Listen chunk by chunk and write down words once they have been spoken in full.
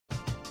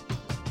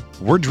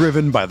We're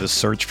driven by the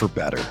search for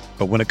better.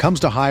 But when it comes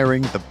to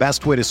hiring, the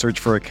best way to search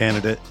for a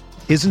candidate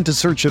isn't to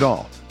search at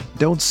all.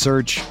 Don't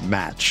search,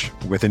 match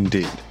with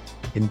Indeed.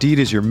 Indeed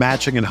is your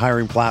matching and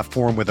hiring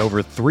platform with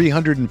over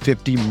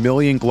 350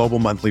 million global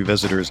monthly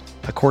visitors,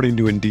 according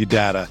to Indeed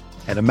data,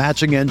 and a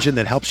matching engine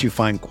that helps you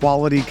find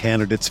quality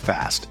candidates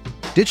fast.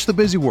 Ditch the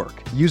busy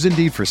work. Use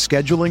Indeed for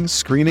scheduling,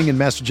 screening, and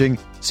messaging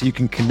so you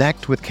can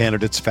connect with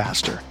candidates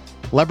faster.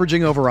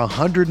 Leveraging over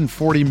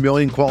 140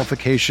 million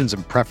qualifications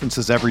and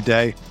preferences every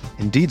day,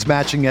 Indeed's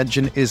matching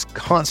engine is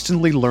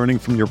constantly learning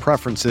from your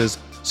preferences,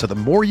 so the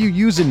more you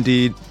use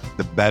Indeed,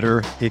 the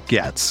better it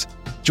gets.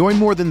 Join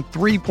more than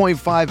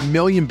 3.5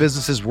 million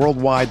businesses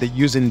worldwide that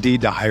use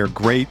Indeed to hire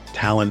great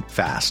talent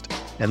fast.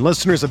 And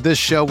listeners of this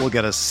show will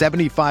get a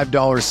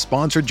 $75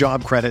 sponsored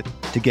job credit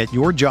to get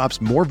your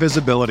jobs more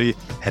visibility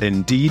at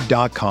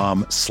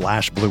Indeed.com/Blue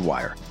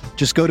Wire.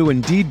 Just go to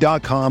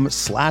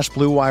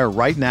Indeed.com/Blue Wire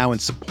right now and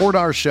support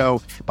our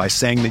show by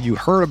saying that you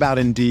heard about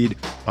Indeed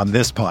on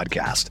this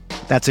podcast.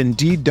 That's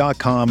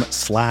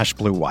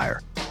Indeed.com/Blue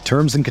Wire.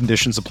 Terms and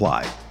conditions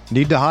apply.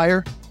 Need to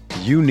hire?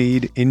 You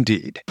need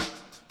Indeed.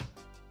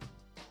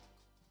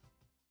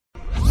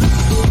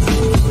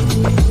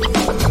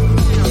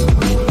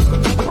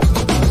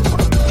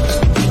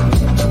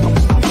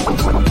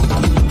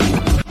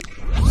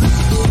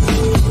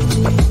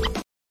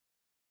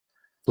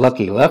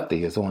 Lucky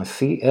Lefty is on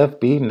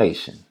CFB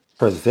Nation,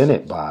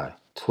 presented by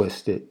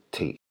Twisted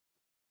Tea.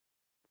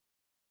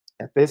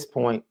 At this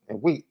point,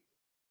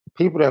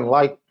 people didn't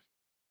like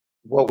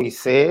what we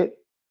said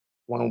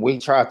when we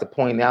tried to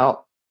point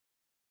out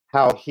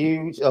how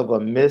huge of a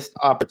missed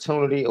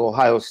opportunity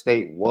Ohio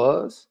State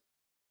was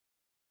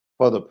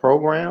for the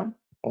program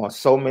on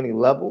so many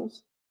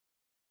levels.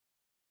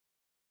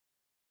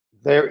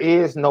 There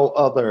is no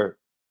other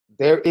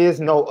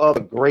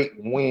great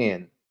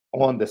win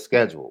on the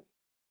schedule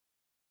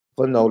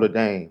for Notre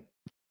Dame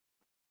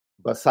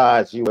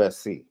besides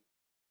USC.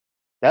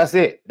 That's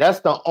it.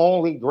 That's the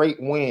only great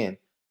win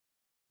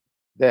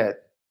that's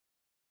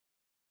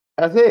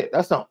it.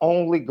 That's the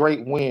only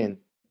great win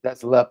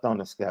that's left on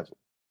the schedule.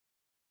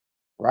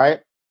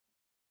 Right?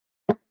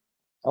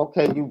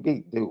 Okay, you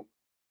beat Duke.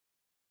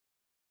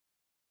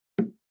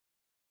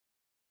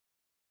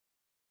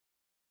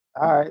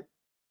 All right.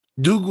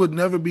 Duke would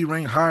never be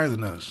ranked higher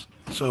than us.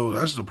 So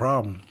that's the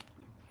problem.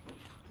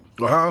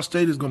 Ohio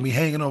State is going to be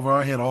hanging over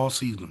our head all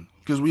season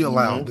because we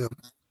allowed them.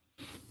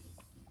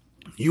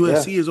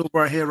 USC is over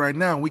our head right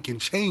now, and we can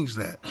change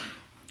that.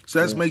 So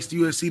that makes the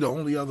USC the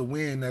only other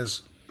win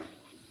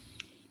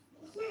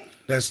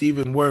that's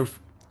even worth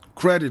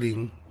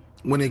crediting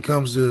when it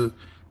comes to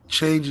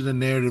changing the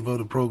narrative of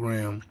the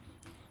program,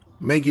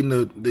 making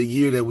the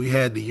year that we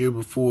had the year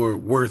before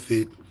worth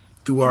it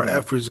through our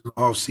efforts in the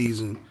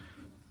offseason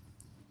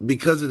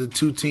because of the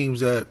two teams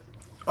that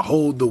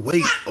hold the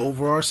weight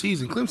over our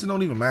season. Clemson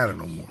don't even matter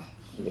no more.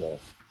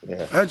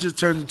 Yeah. That just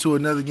turns into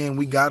another game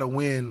we got to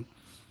win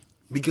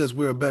because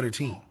we're a better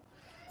team.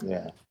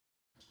 Yeah.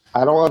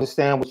 I don't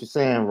understand what you're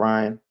saying,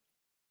 Ryan.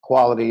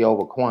 Quality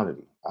over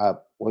quantity.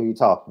 What are you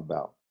talking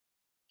about?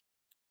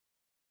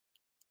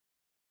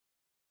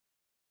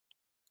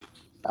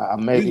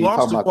 Maybe you're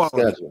talking about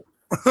the schedule.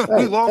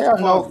 We lost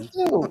quality.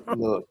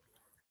 Look.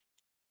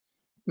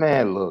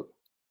 Man, look.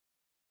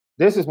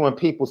 This is when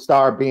people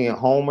start being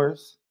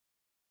homers.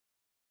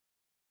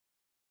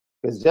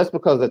 It's just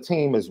because a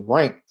team is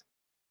ranked.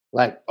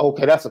 Like,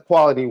 okay, that's a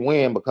quality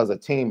win because a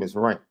team is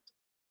ranked.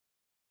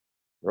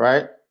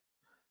 Right?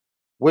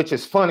 Which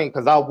is funny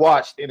because I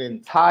watched an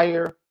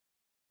entire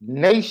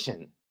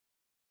nation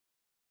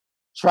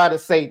try to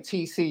say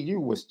TCU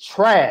was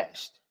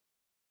trashed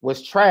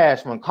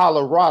when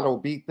Colorado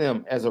beat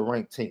them as a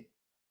ranked team.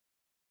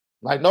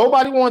 Like,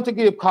 nobody wanted to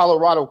give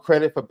Colorado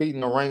credit for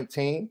beating a ranked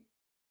team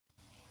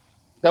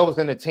that was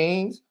in the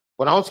teens,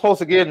 but I'm supposed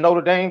to give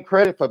Notre Dame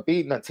credit for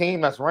beating a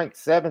team that's ranked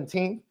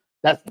 17th.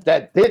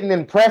 That didn't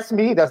impress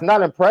me. That's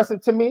not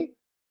impressive to me.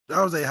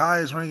 That was the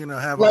highest ranking to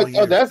have all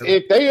year.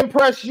 If they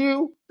impress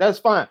you, that's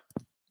fine.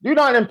 You're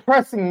not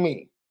impressing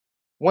me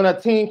when a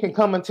team can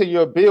come into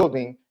your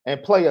building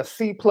and play a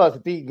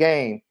C+D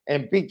game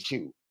and beat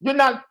you. You're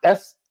not.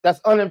 That's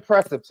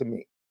unimpressive to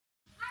me.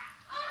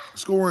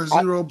 Scoring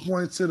 0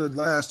 points to the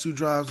last two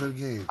drives of the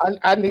game.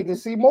 I need to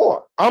see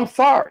more. I'm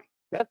sorry.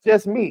 That's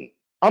just me.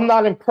 I'm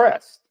not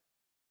impressed.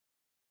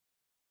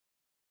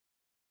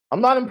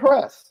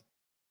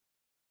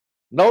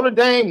 Notre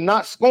Dame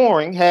not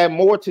scoring had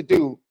more to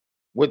do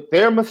with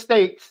their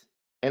mistakes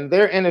and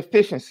their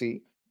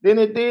inefficiency than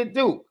it did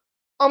Duke.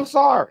 I'm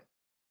sorry.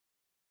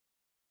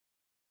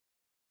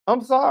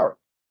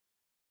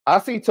 I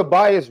see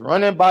Tobias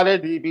running by their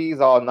DBs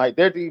all night.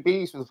 Their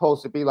DBs were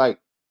supposed to be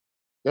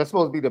they're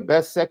supposed to be the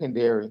best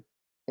secondary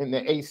in the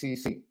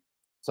ACC.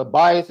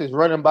 Tobias is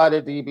running by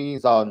their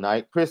DBs all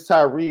night. Chris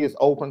Tyree is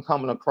open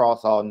coming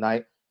across all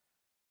night.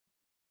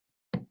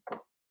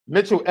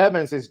 Mitchell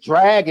Evans is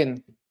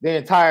dragging the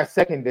entire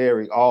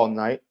secondary all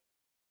night.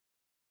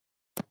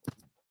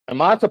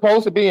 Am I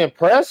supposed to be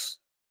impressed?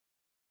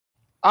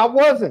 I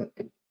wasn't.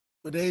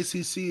 But the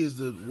ACC is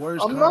the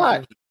worst. I'm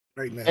not.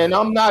 right now. And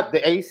I'm not. The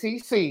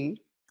ACC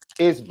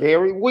is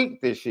very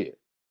weak this year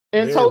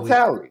in Very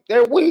totality. weak.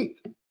 They're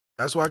weak.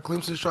 That's why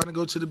Clemson's trying to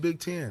go to the Big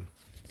Ten,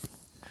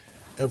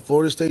 and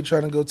Florida State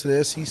trying to go to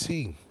the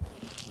SEC.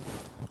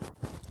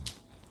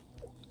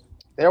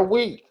 They're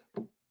weak.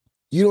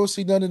 You don't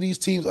see none of these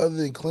teams other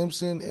than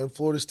Clemson and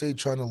Florida State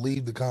trying to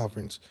leave the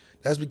conference.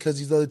 That's because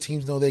these other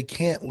teams know they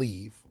can't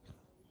leave.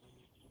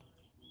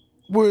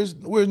 Where's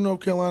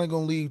North Carolina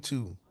going to leave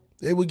to?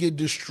 They would get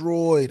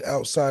destroyed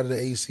outside of the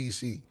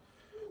ACC.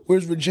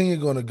 Where's Virginia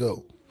going to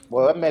go?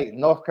 Well, it makes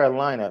North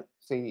Carolina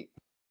see.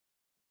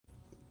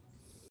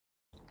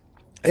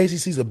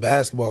 ACC is a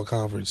basketball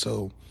conference,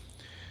 so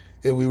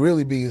if we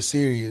really being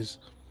serious,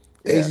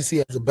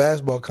 ACC has a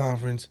basketball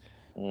conference.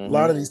 A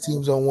lot of these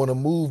teams don't want to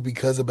move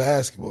because of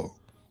basketball,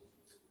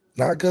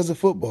 not because of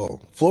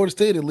football. Florida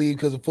State will leave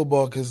because of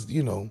football, and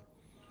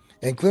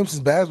Clemson's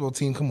basketball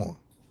team. Come on,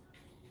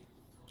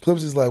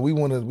 Clemson's like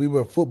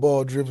we're a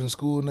football-driven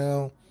school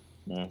now.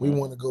 We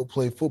want to go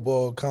play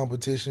football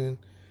competition.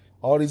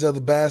 All these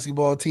other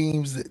basketball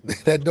teams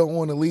that don't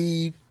want to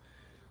leave,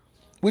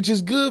 which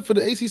is good for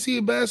the ACC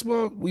in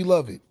basketball. We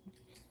love it,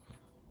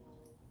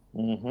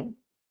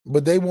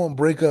 but they won't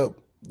break up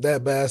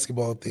that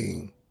basketball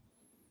thing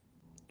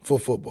for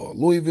football.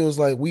 Louisville's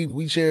like,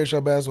 we cherish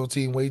our basketball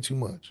team way too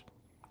much.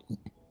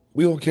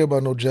 We don't care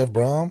about no Jeff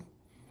Brom.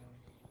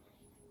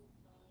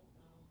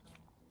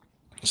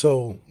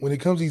 So when it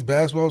comes to these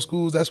basketball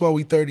schools, that's why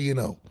we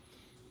 30-0.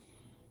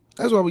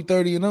 That's why we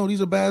 30-0.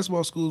 These are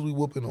basketball schools we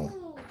whooping on.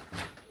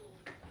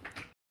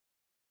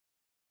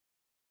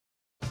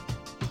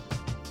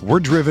 We're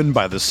driven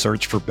by the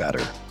search for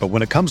better. But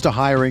when it comes to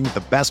hiring,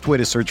 the best way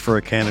to search for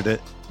a candidate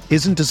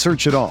isn't to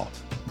search at all.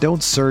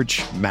 Don't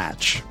search,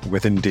 match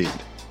with Indeed.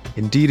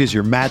 Indeed is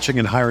your matching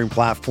and hiring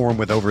platform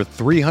with over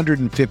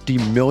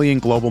 350 million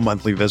global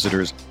monthly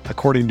visitors,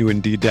 according to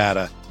Indeed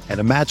data, and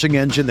a matching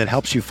engine that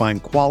helps you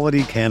find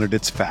quality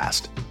candidates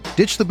fast.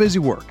 Ditch the busy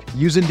work.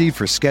 Use Indeed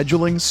for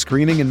scheduling,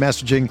 screening, and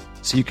messaging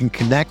so you can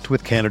connect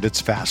with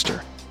candidates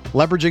faster.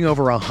 Leveraging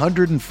over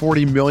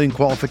 140 million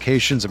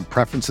qualifications and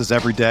preferences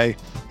every day,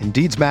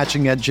 Indeed's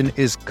matching engine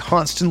is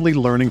constantly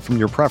learning from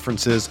your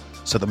preferences,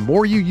 so the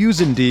more you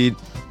use Indeed,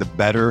 the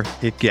better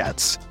it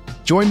gets.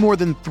 Join more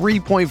than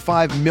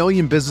 3.5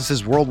 million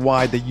businesses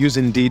worldwide that use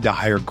Indeed to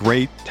hire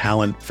great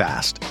talent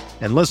fast.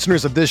 And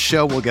listeners of this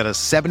show will get a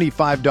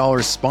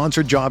 $75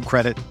 sponsored job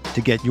credit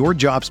to get your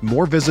jobs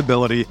more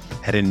visibility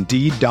at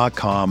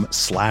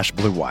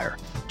Indeed.com/Blue Wire.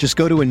 Just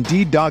go to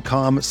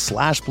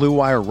Indeed.com/Blue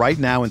Wire right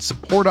now and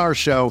support our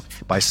show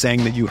by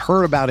saying that you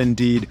heard about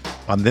Indeed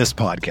on this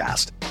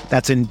podcast.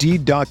 That's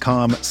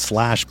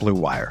Indeed.com/Blue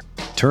Wire.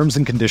 Terms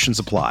and conditions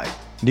apply.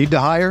 Need to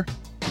hire?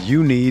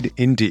 You need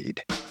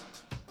Indeed.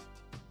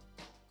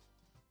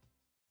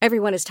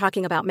 Everyone is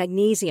talking about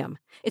magnesium.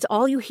 It's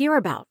all you hear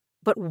about.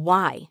 But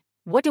why?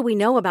 What do we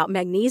know about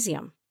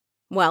magnesium?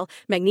 Well,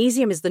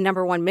 magnesium is the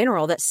number one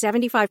mineral that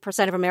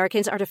 75% of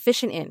Americans are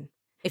deficient in.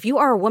 If you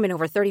are a woman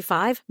over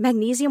 35,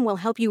 magnesium will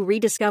help you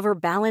rediscover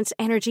balance,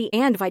 energy,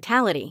 and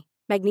vitality.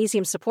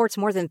 Magnesium supports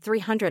more than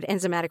 300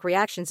 enzymatic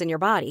reactions in your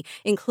body,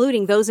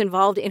 including those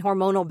involved in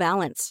hormonal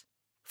balance.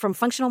 From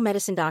functional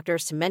medicine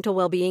doctors to mental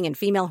well-being and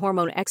female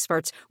hormone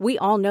experts, we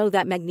all know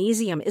that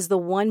magnesium is the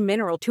one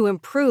mineral to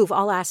improve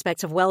all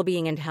aspects of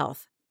well-being and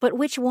health. But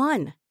which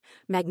one?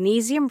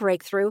 Magnesium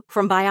Breakthrough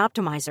from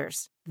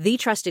Bioptimizers, the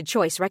trusted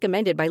choice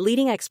recommended by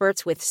leading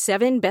experts with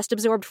 7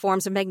 best-absorbed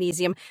forms of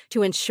magnesium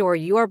to ensure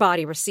your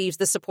body receives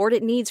the support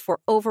it needs for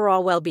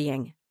overall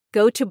well-being.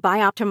 Go to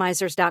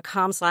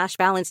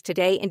bioptimizers.com/balance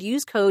today and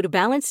use code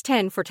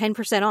BALANCE10 for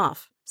 10%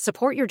 off.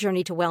 Support your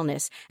journey to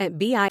wellness at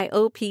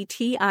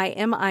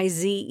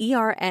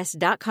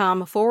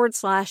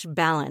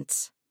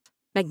bioptimizers.com/balance.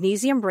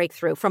 Magnesium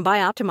Breakthrough from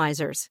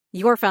Bioptimizers,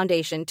 your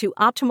foundation to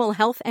optimal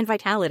health and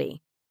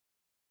vitality.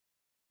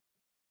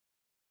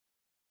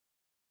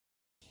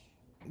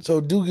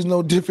 So Duke is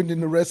no different than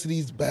the rest of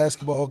these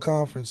basketball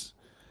conference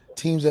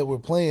teams that we're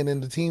playing,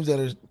 and the teams that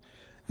are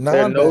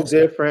They're no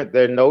different.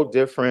 They're no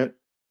different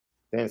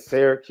than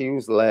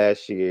Syracuse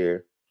last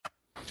year.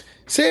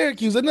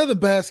 Syracuse, another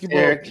basketball.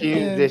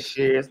 Syracuse this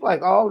year. It's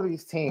like all of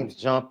these teams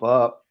jump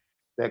up.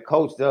 Their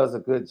coach does a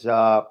good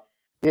job.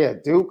 Yeah,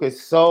 Duke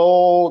is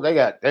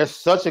they're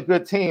such a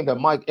good team that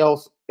Mike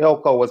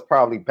Elko was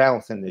probably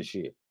bouncing this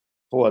year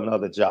for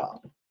another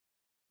job.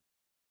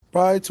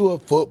 Probably to a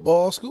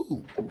football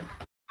school.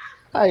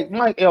 Like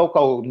Mike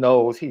Elko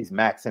knows he's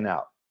maxing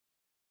out.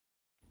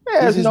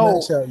 This is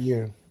max out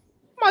year.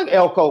 Mike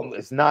Elko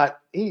is not.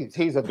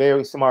 He's a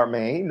very smart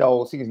man. He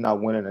knows he's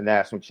not winning a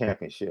national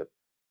championship.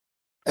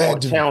 Or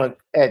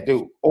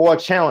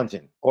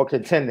challenging or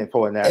contending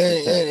for a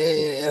national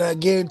championship. And I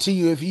guarantee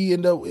you, if he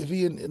end up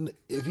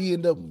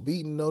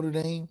beating Notre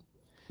Dame,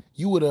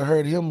 you would have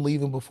heard him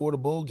leaving before the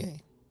bowl game.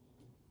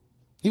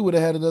 He would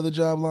have had another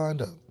job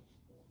lined up.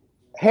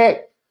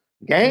 Heck,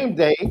 game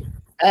day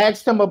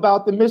asked him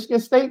about the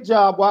Michigan State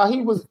job while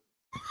he was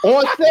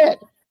on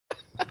set.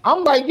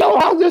 I'm like, yo,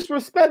 how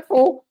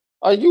disrespectful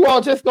are you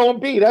all just gonna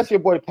be? That's your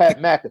boy Pat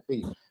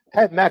McAfee.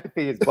 Pat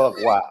McAfee is buck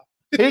wild.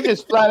 He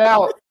just flat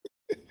out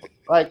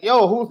like,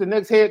 yo, who's the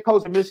next head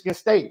coach of Michigan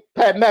State?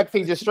 Pat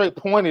McAfee just straight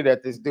pointed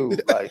at this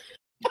dude. Like,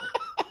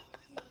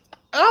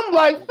 I'm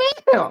like,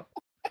 damn,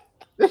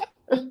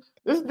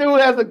 this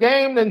dude has a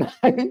game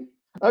tonight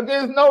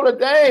against Notre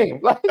Dame.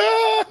 Like,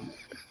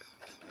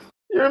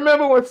 you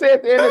remember when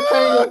Seth the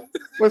Entertainer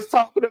was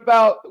talking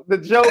about the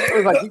joke? It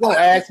was like, you gonna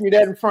ask me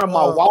that in front of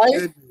my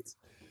wife?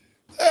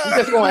 You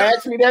just gonna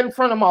ask me that in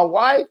front of my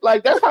wife?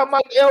 Like, that's how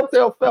Mike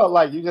Elko felt.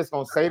 Like, you just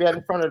gonna say that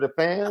in front of the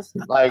fans?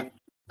 Like,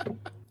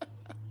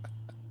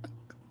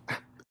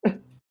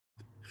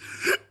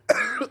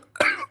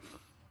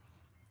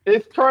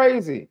 it's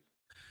crazy.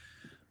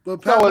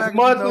 But so as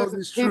much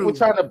as people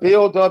trying to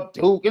build up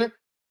Duke, and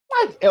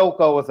Mike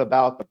Elko was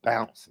about to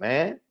bounce,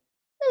 man.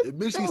 If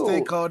Michigan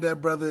State called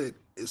that brother,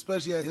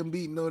 especially at him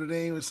beating Notre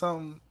Dame or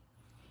something,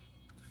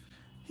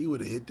 he would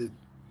have hit the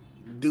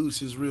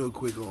deuces real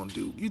quick on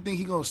Duke. You think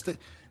he gonna stay?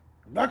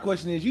 My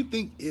question is, you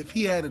think if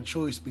he had a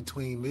choice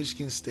between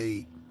Michigan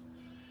State,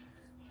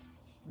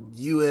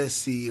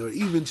 USC, or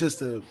even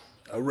just a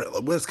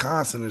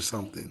Wisconsin or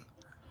something,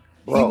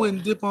 he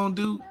wouldn't dip on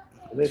Duke?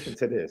 Listen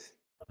to this.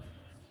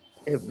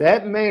 If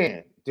that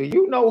man, do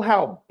you know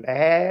how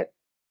bad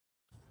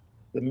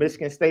the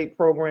Michigan State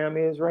program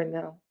is right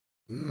now?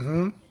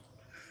 Mm-hmm.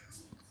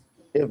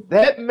 If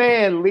that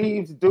man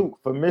leaves Duke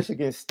for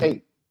Michigan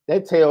State,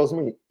 that tells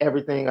me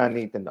everything I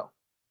need to know.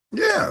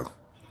 Yeah.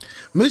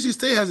 Michigan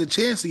State has a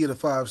chance to get a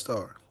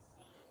 5-star.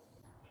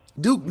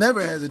 Duke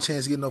never has a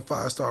chance to get no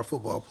 5-star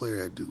football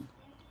player at Duke.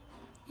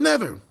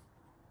 Never.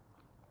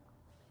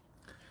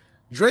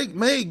 Drake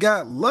May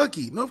got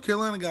lucky. North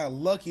Carolina got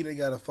lucky they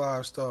got a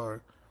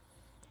 5-star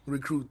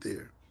recruit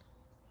there.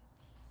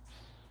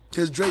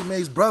 Because Drake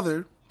May's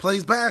brother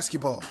plays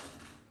basketball.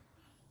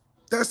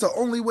 That's the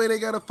only way they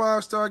got a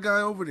 5-star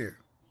guy over there.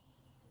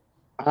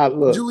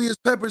 Look, Julius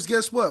Peppers,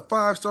 guess what?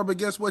 5-star, but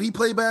guess what? He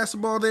played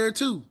basketball there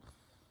too.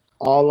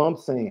 All I'm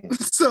saying.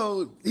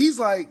 So he's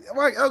like,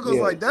 Mike Elko's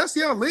like, that's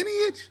your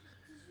lineage?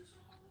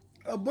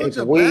 A bunch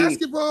of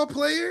basketball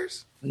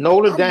players?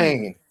 Notre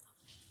Dame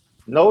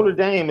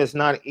is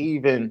not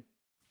even,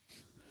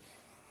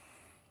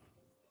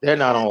 they're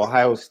not on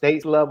Ohio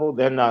State's level.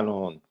 They're not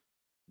on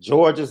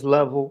Georgia's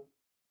level.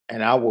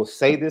 And I will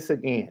say this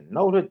again.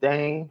 Notre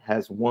Dame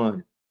has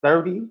won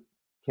 30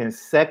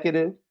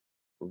 consecutive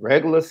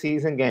regular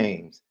season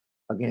games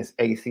against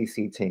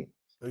ACC teams.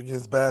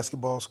 Against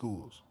basketball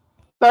schools.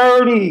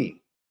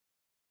 30.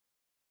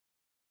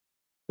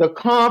 The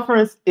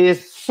conference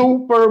is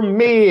super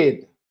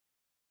mid.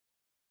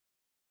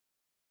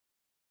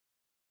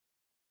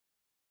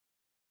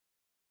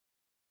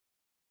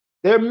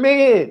 They're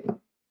mid.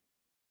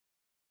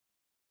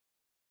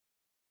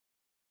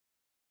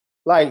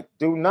 Like,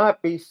 do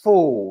not be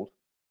fooled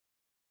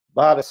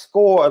by the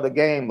score of the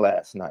game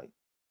last night.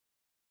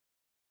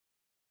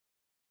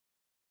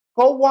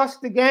 Go watch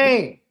the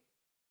game.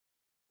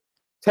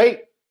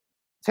 Take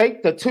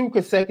the 2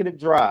 consecutive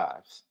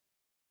drives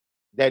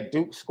that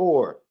Duke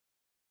scored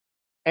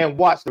and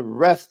watch the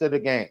rest of the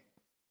game.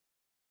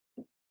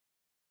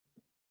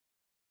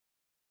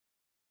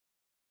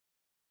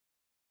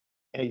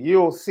 And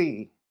you'll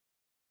see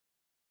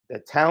the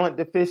talent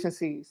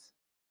deficiencies.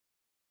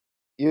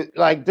 You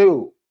like,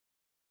 dude,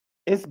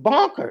 it's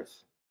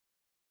bonkers.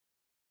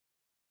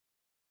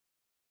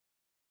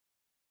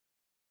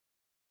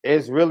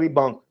 It's really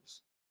bonkers.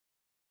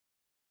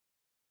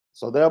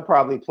 So they'll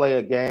probably play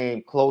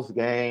a close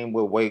game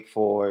with Wake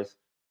Forest.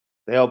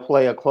 They'll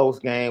play a close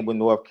game with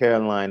North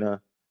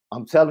Carolina.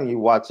 I'm telling you,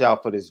 watch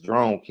out for this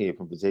drone kid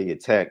from Virginia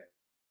Tech.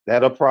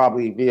 That'll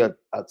probably be a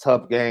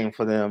tough game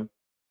for them.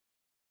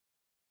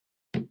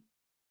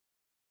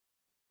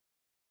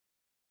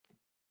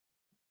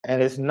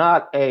 And it's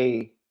not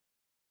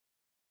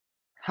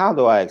how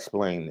do I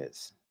explain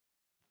this?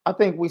 I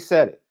think we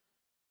said it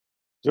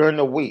during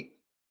the week.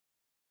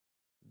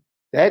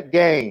 That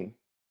game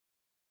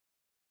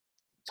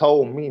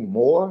told me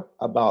more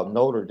about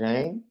Notre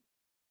Dame,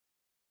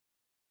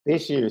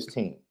 this year's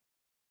team.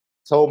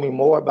 Told me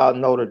more about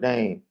Notre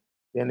Dame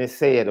than it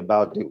said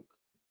about Duke.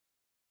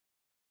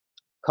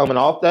 Coming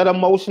off that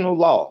emotional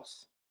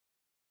loss,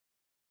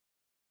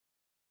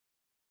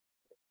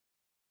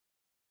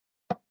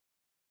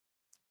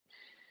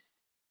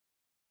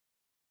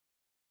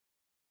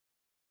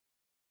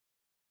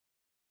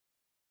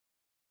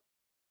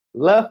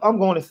 I'm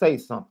going to say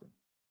something.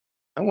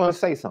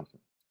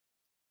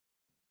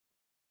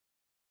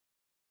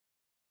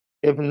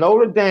 If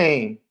Notre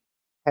Dame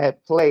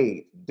had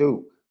played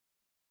Duke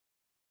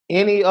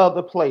any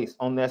other place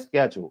on their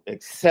schedule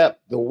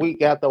except the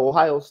week after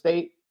Ohio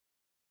State,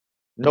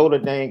 Notre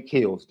Dame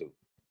kills Duke.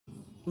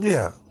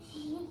 Yeah.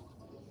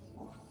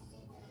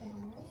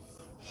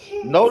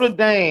 Notre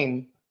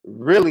Dame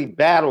really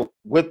battled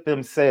with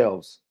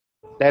themselves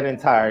that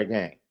entire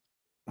game.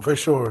 For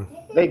sure.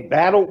 They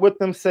battled with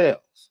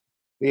themselves,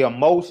 the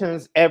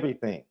emotions,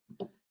 everything.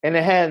 And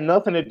it had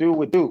nothing to do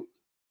with Duke.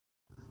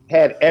 It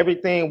had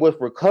everything with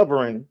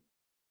recovering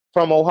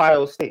from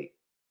Ohio State.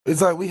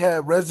 It's like we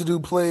had residue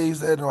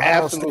plays at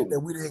Ohio State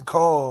that we didn't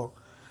call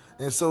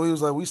And so he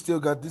was like, we still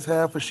got this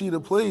half a sheet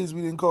of plays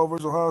we didn't call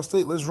versus Ohio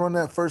State. Let's run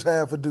that first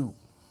half of Duke.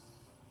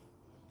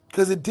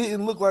 Because it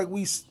didn't look like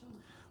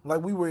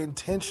we were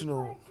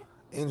intentional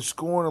in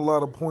scoring a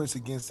lot of points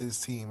against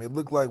this team. It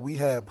looked like we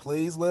had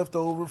plays left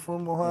over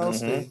from Ohio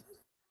State.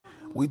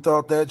 We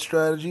thought that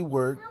strategy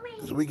worked.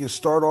 So we can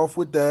start off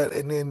with that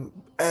and then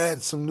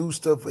add some new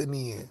stuff in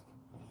the end.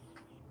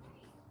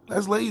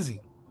 That's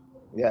lazy.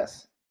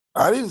 Yes.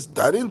 I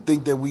didn't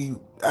think that we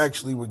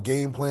actually were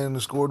game planning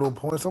to score no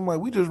points. I'm like,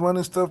 we just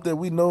running stuff that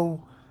we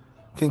know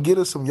can get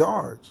us some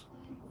yards.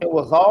 It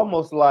was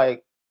almost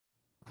like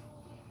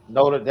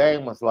Notre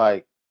Dame was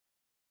like,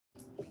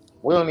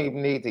 we don't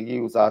even need to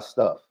use our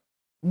stuff.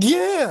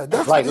 Yeah,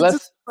 that's like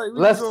let's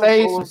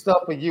save forward. some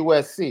stuff for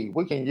USC.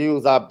 We can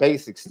use our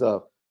basic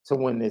stuff to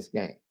win this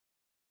game.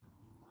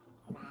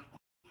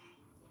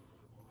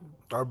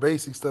 Our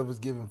basic stuff is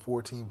giving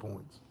 14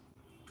 points.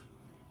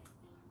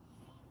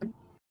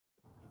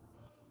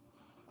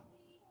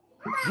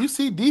 You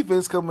see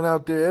defense coming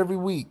out there every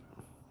week.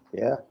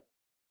 Yeah.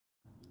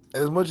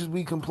 As much as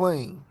we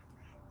complain,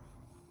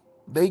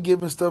 they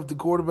giving stuff to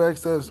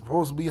quarterbacks that's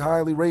supposed to be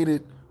highly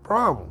rated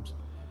problems.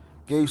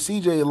 Gave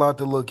CJ a lot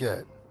to look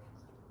at.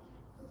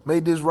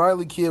 Made this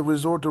Riley kid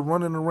resort to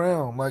running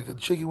around like a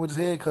chicken with his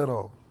head cut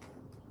off.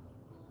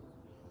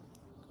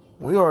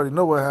 We already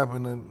know what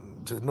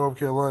happened to North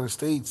Carolina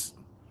State's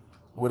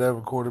whatever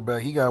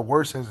quarterback. He got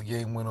worse as the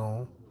game went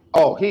on.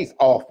 Oh, he's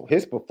awful.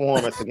 His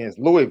performance against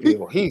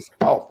Louisville, he's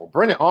awful.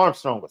 Brennan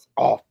Armstrong was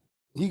awful.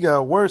 He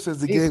got worse as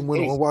the game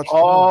went on. Watch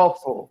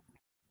awful.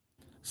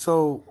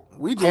 So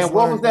we just and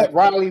what was that?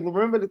 Riley,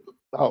 remember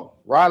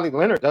Riley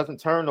Leonard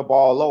doesn't turn the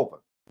ball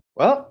over.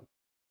 Well,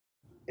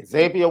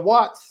 Xavier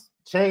Watts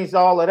changed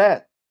all of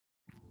that.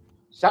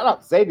 Shout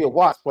out Xavier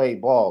Watts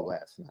played ball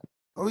last night.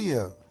 Oh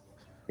yeah.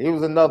 He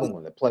was another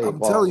one that played ball. I'm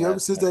telling you, ever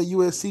since that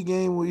USC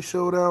game where he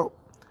showed out,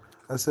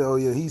 I said, oh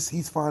yeah,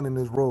 he's finding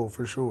his role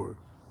for sure.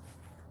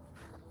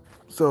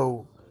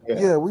 So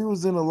yeah, we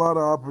was in a lot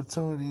of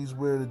opportunities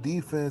where the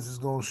defense is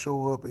going to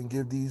show up and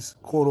give these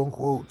quote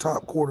unquote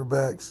top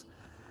quarterbacks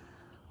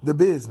the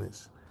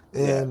business.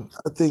 And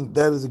I think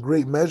that is a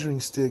great measuring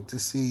stick to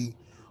see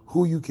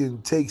who you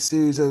can take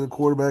serious as a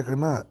quarterback or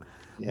not.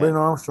 Yeah. Brennan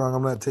Armstrong,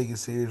 I'm not taking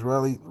serious.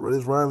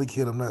 This Riley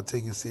kid, I'm not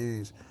taking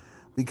serious.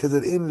 Because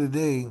at the end of the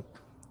day,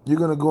 you're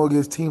going to go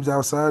against teams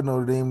outside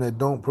Notre Dame that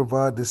don't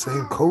provide the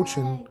same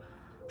coaching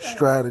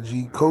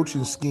strategy,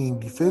 coaching scheme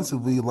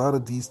defensively. A lot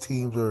of these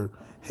teams are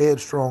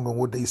headstrong on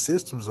what their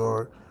systems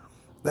are.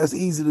 That's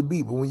easy to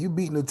beat. But when you're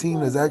beating a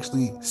team that's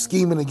actually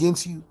scheming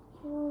against you,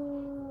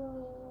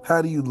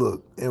 how do you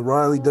look? And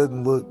Riley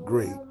doesn't look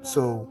great.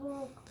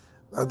 So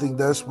I think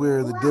that's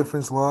where the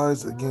difference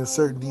lies. Against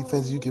certain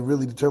defenses, you can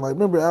really determine. Like,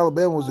 remember,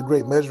 Alabama was a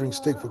great measuring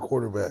stick for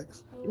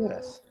quarterbacks.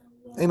 Yes.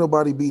 Ain't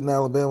nobody beating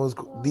Alabama's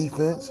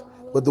defense.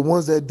 But the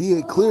ones that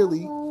did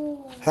clearly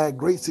had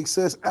great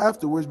success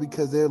afterwards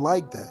because they're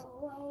like that.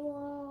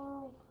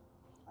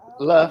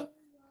 Left,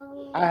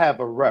 I have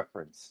a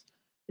reference.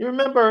 You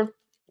remember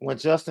when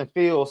Justin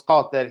Fields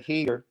caught that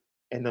heater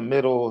in the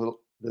middle of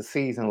the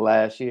season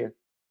last year?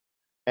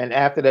 And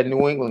after that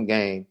New England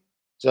game,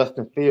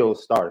 Justin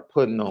Fields started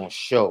putting on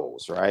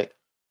shows, right?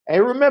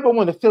 And remember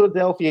when the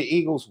Philadelphia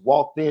Eagles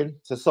walked in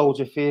to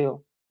Soldier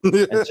Field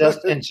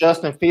and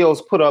Justin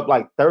Fields put up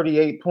like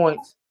 38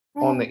 points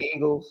on the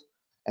Eagles?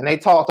 And they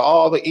talked to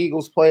all the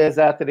Eagles players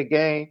after the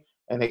game,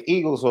 and the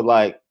Eagles were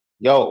like,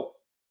 yo,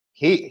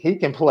 he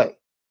can play.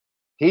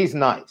 He's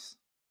nice.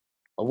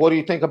 But what do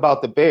you think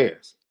about the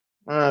Bears?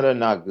 They're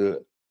not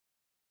good.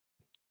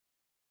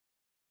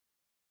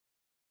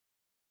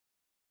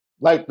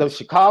 Like the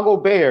Chicago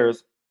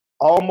Bears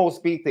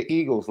almost beat the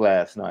Eagles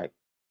last year.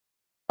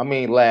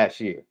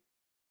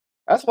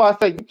 That's why I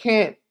say you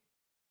can't,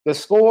 the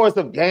scores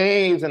of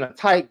games in a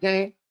tight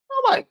game,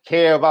 nobody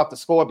care about the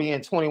score being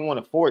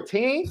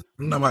 21-14.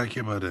 Nobody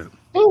care about that.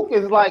 Duke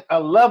is like a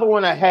level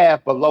and a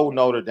half below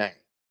Notre Dame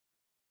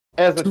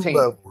as a team.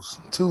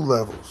 Two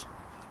levels.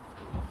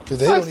 Because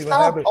they don't even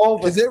have it.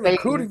 Because their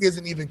recruiting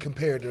isn't even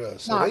compared to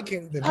us. So they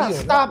can't even be on that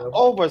level. Stop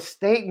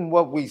overstating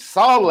what we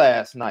saw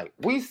last night.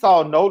 We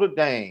saw Notre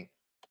Dame.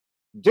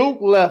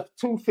 Duke left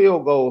 2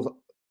 field goals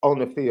on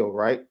the field,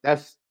 right?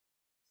 That's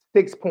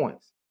 6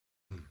 points.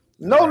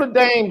 Notre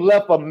Dame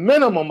left a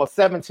minimum of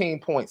 17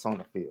 points on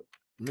the field.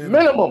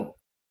 Minimum.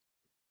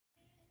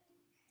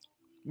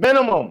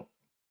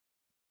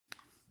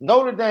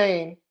 Notre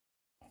Dame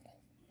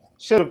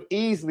should have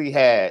easily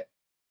had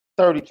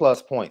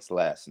 30-plus points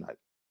last night.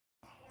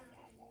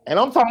 And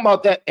I'm talking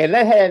about that, and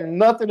that had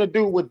nothing to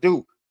do with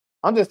Duke.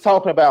 I'm just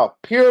talking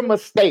about pure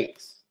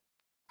mistakes,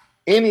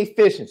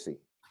 inefficiency.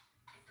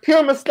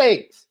 Pure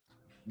mistakes.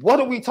 What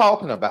are we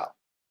talking about?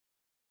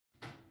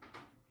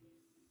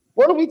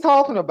 What are we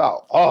talking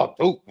about? Oh,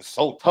 Duke was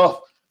so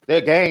tough.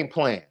 Their game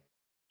plan.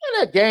 And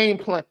their game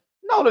plan.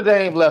 Notre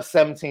Dame left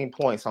 17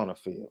 points on the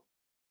field.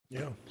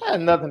 Yeah. That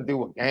had nothing to do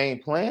with game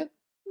plan.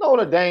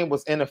 Notre Dame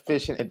was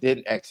inefficient and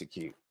didn't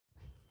execute.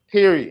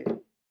 Period.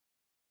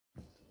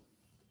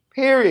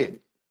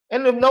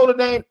 And if Notre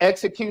Dame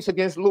executes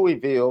against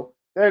Louisville,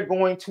 they're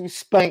going to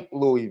spank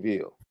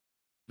Louisville.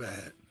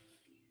 Bad.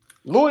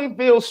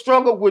 Louisville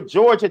struggled with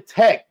Georgia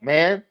Tech,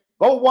 man.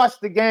 Go watch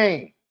the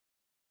game.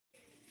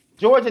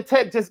 Georgia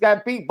Tech just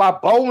got beat by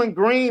Bowling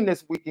Green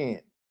this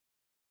weekend.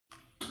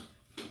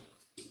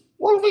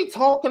 What are we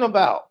talking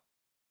about?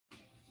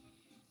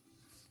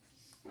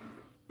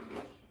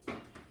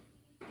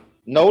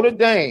 Notre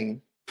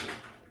Dame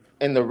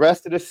and the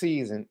rest of the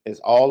season is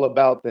all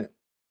about them.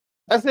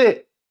 That's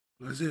it.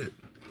 That's it.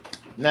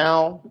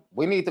 Now,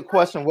 we need to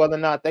question whether or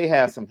not they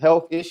have some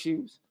health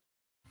issues.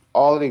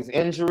 All of these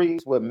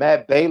injuries with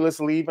Matt Bayless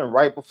leaving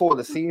right before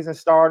the season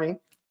starting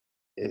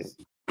is,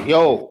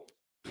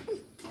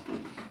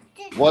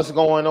 what's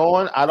going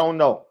on? I don't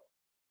know.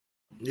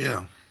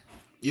 Yeah,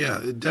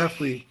 it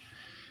definitely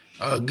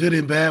good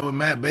and bad with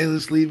Matt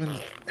Bayless leaving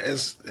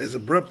as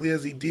abruptly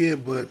as he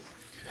did, but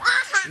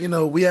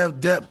we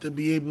have depth to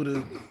be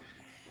able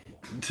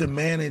to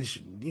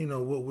manage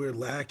what we're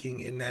lacking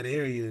in that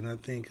area, and I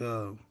think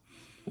it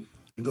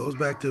goes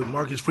back to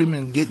Marcus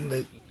Freeman getting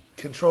the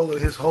control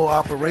of his whole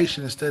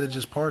operation instead of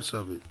just parts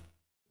of it.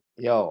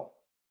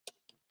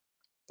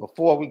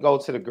 Before we go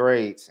to the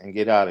grades and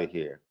get out of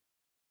here,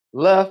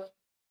 Left,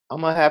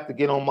 I'm gonna have to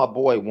get on my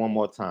boy one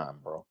more time,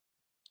 bro.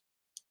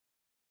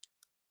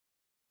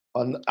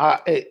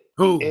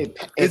 Who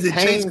is it?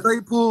 Chase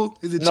Claypool?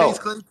 Is it Chase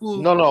Claypool?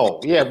 No.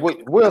 Yeah,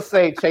 we'll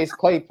say Chase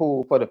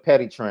Claypool for the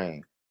petty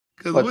train.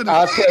 But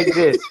I'll tell you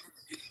this: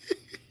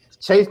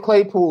 Chase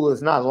Claypool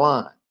is not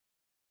lying.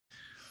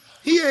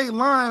 He ain't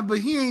lying, but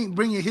he ain't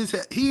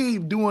he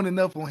ain't doing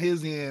enough on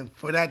his end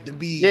for that to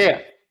be.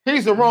 Yeah,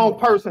 he's the wrong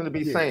person to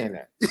be saying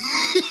that.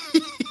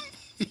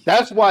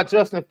 That's why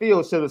Justin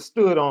Fields should have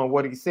stood on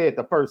what he said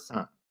the first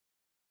time.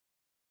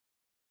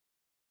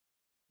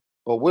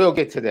 But we'll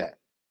get to that.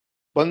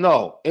 But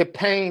no, it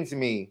pains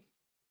me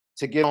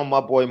to get on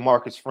my boy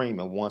Marcus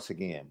Freeman once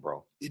again,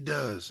 bro. It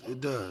does.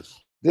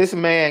 This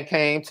man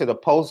came to the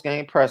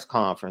post-game press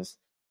conference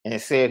and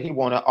said he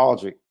wanted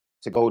Aldrich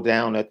to go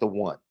down at the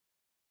 1.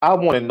 I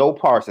wanted no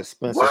parts of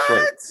Spencer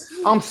Schrader.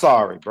 I'm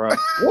sorry, bro.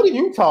 What are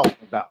you talking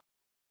about?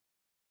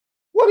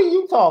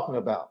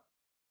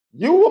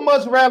 You would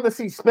much rather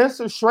see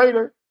Spencer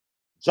Schrader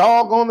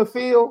jog on the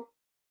field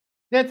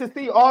than to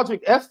see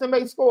Aldrich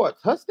estimate score a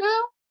touchdown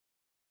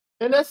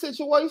in that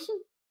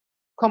situation?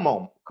 Come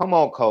on,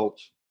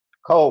 Coach.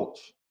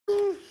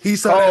 He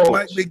saw that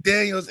Mike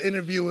McDaniel's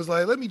interview, was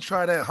like, let me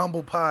try that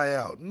humble pie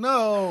out.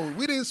 No,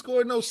 we didn't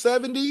score no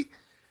 70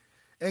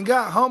 and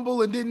got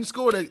humble and didn't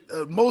score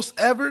the most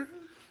ever.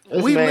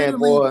 We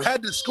literally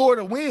had to score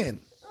to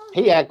win.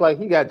 He act like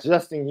he got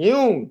Justin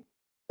Young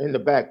in the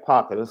back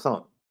pocket or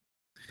something.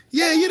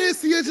 Yeah, you didn't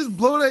see us just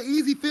blow that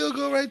easy field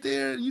goal right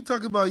there. You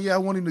talk about, I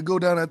want him to go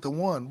down at the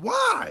 1.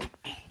 Why?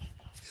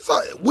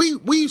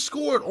 We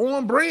scored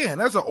on brand.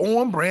 That's an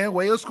on brand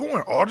way of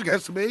scoring. Aldrich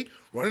has to be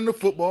running the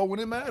football when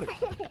it matters.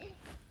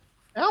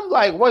 And I'm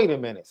like, wait a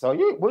minute. So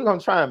we're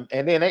gonna try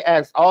and then they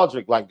asked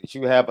Aldrich, like, did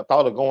you have a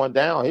thought of going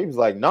down? He was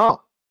like,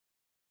 no.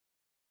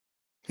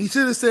 He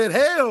should have said,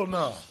 hell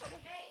no.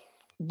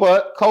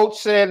 But Coach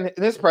said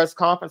in this press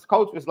conference,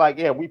 Coach was like,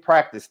 yeah, we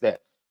practiced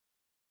that.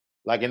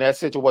 Like in that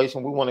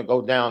situation, we want to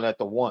go down at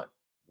the 1.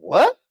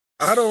 What?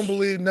 I don't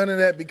believe none of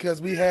that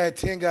because we had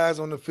 10 guys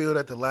on the field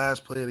at the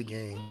last play of the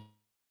game.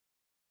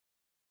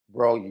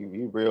 Bro,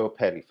 you real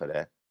petty for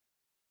that.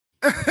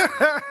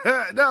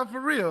 No,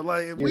 for real.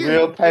 Like, if you're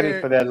real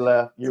petty for that,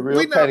 Left. You're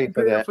real petty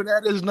for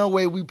that. There's no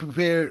way we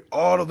prepared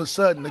all of a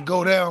sudden to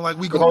go down like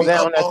we go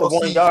down at the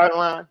 1 yard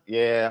line.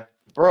 Yeah,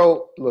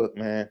 bro. Look,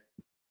 man.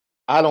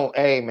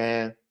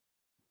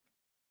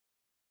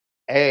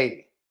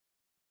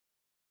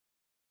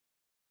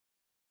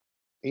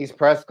 These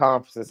press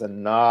conferences are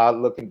not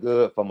looking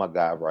good for my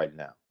guy right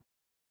now.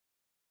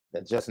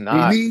 They're just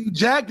not. We need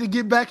Jack to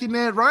get back in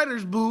that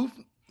writer's booth.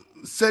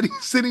 Send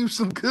him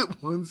some good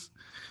ones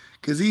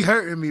because he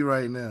hurting me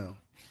right now.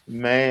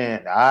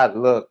 Man,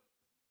 are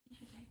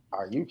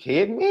you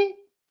kidding me?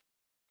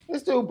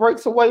 This dude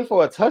breaks away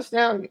for a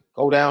touchdown,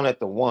 go down at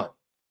the 1.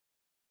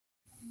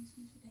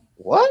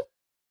 What?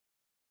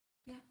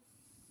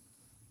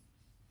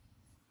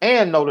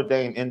 And Notre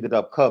Dame ended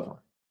up covering.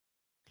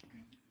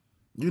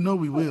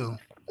 We will.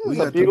 It's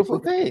a beautiful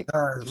thing.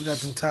 We got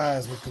some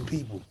ties with them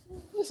people.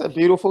 It's a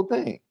beautiful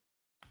thing.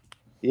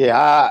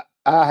 Yeah,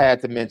 I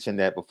had to mention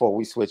that before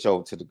we switch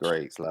over to the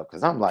grades, Love,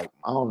 because I'm like,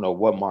 I don't know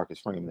what Marcus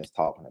Freeman is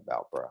talking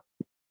about, bro.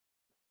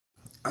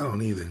 I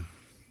don't either.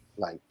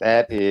 Like,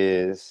 that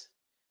is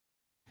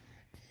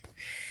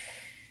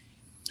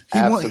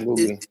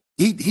absolutely.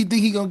 He think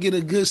he gonna get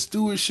a good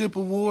stewardship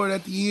award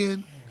at the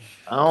end.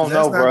 I don't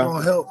know,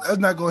 bro. That's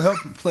not gonna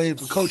help him play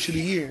for Coach of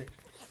the Year.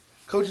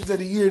 Coaches of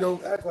the Year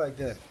don't act like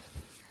that.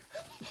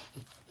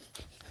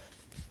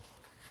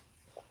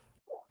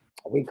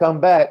 We come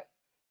back.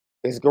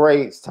 It's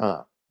grades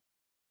time.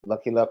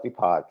 Lucky Lefty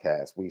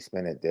Podcast. We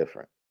spin it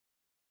different.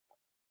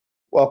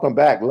 Welcome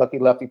back, Lucky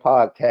Lefty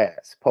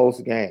Podcast.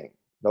 Post game.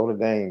 Notre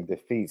Dame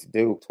defeats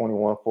Duke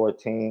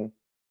 21-14.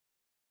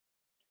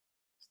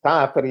 It's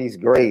time for these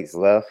grades,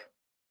 Left.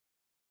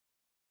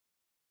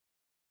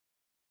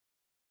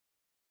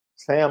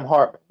 Sam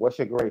Hartman. What's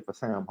your grade for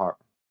Sam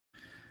Hartman?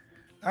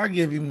 I'll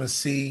give him a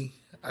C.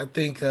 I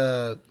think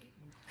it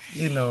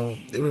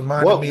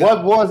reminded What me what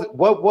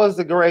of was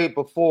the grade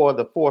before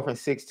the 4th and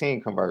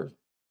 16 conversion?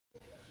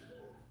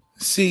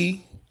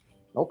 C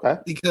Okay.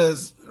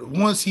 because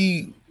once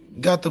he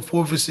got the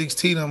 4th and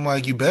 16, I'm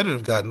like, you better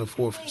have gotten the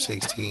 4th and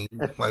 16.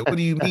 Like, what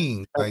do you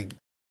mean? Like,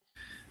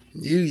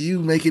 you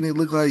making it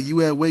look like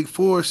you at Wake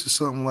Forest or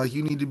something. Like,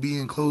 you need to be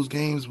in close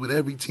games with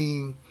every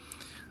team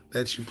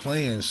that you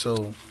playing.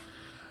 So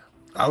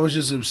I was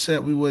just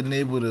upset we wasn't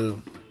able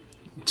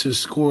to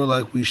score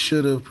like we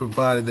should have,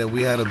 provided that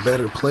we had a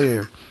better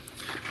player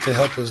to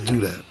help us do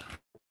that.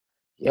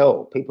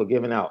 Yo, people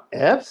giving out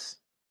Fs?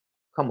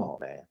 Come on,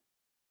 man.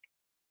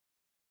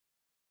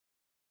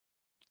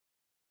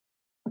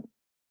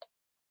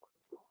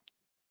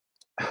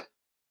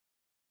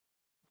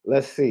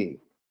 Let's see.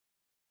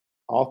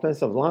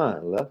 Offensive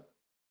line left.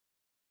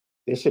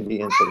 This should be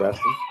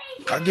interesting.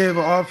 I gave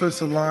an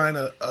offensive line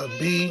a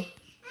B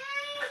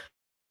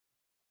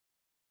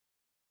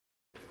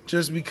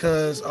just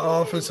because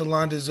our offensive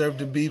line deserved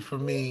to be for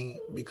me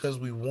because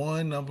we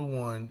won, number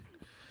one.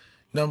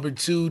 Number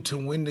two, to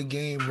win the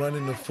game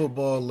running the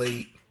football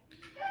late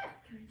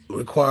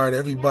required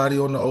everybody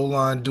on the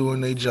O-line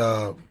doing their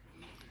job,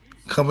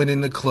 coming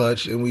in the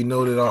clutch, and we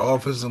know that our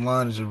offensive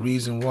line is the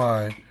reason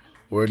why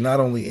we're not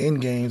only in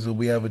games, but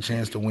we have a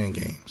chance to win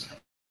games.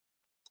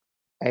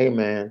 Hey,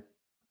 man.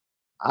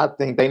 I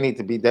think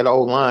that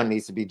O-line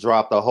needs to be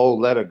dropped a whole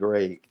letter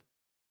grade.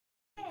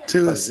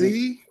 To a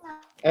C?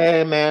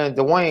 Hey, man,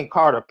 Dwayne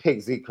Carter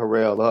picked Zeke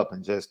Correll up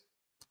and just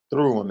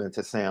threw him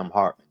into Sam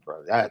Hartman,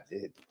 bro. That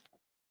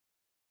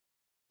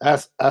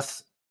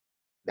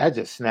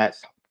just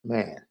snatched,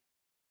 man.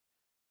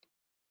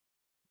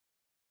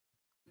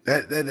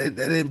 That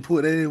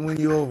didn't win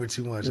you over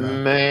too much, huh?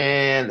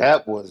 Man,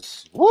 that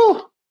was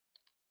woo.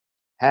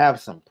 Have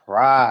some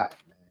pride,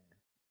 man.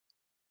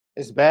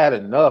 It's bad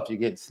enough you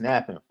get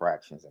snapping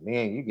fractions, and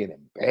then you get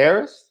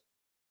embarrassed.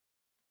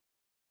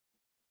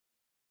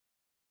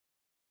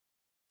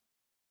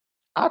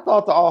 I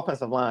thought the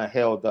offensive line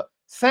held up.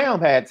 Sam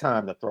had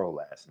time to throw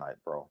last night,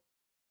 bro.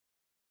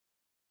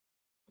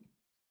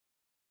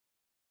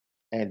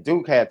 And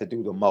Duke had to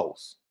do the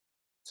most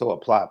to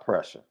apply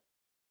pressure.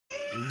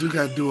 Duke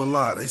had to do a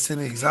lot. They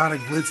sent exotic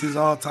blitzes,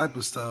 all type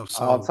of stuff.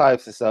 So. All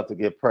types of stuff to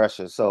get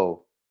pressure.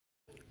 So,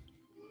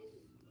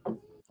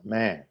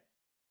 man.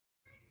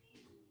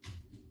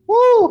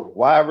 Woo!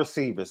 Wide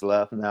receivers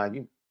left. Now,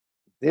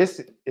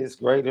 this is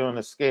greater on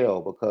the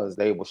scale because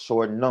they were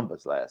short in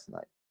numbers last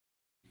night.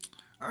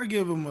 I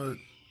give them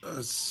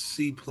a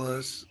C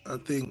plus. I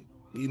think,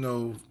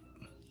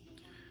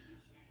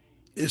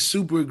 it's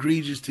super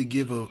egregious to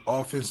give an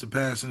offensive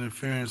pass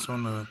interference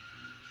on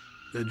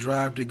the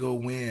drive to go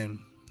win.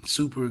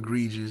 Super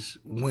egregious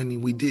when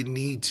we didn't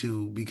need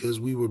to because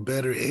we were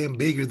better and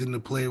bigger than the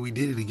player we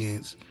did it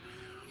against.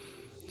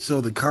 So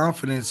the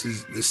confidence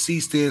the C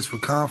stands for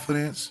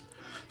confidence.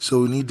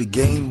 So we need to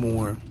gain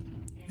more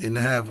and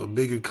have a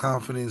bigger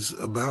confidence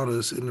about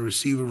us in the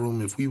receiver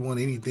room if we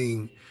want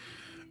anything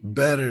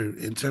better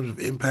in terms of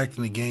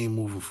impacting the game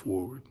moving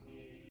forward.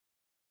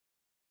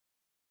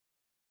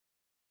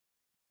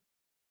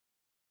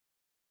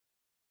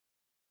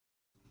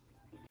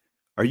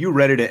 Are you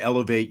ready to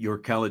elevate your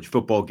college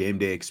football game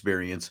day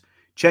experience?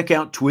 Check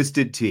out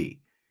Twisted Tea,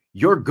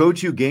 your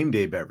go-to game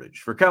day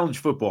beverage for college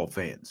football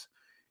fans.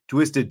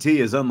 Twisted Tea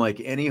is unlike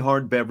any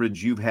hard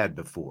beverage you've had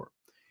before.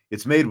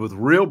 It's made with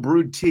real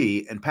brewed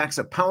tea and packs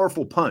a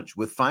powerful punch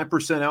with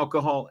 5%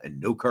 alcohol and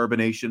no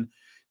carbonation,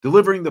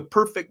 delivering the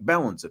perfect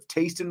balance of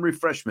taste and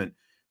refreshment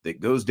that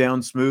goes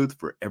down smooth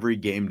for every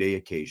game day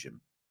occasion.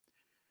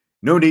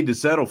 No need to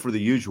settle for the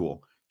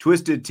usual.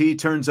 Twisted Tea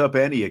turns up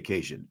any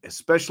occasion,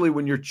 especially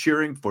when you're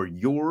cheering for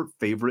your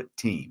favorite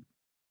team.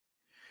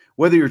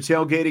 Whether you're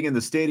tailgating in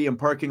the stadium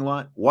parking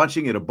lot,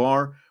 watching at a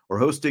bar, or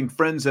hosting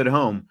friends at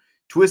home,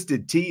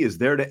 Twisted Tea is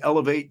there to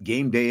elevate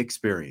game day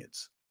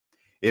experience.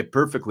 It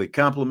perfectly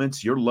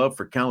complements your love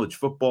for college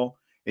football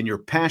and your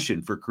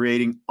passion for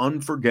creating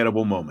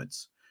unforgettable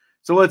moments.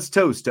 So let's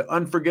toast to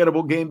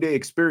unforgettable game day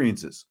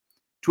experiences.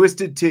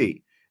 Twisted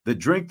Tea, the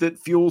drink that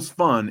fuels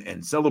fun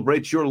and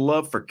celebrates your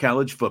love for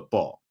college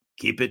football.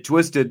 Keep it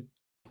twisted.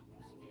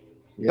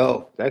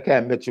 Yo, that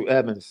cat Mitchell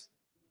Evans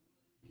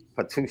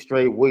for 2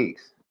 straight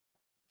weeks.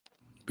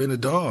 Been a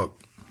dog.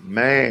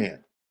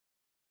 Man.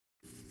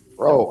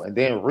 Bro, and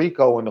then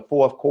Rico in the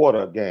fourth quarter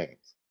of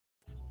games.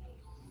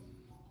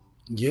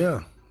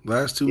 Yeah.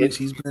 Last 2 weeks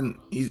he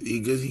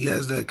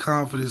has that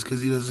confidence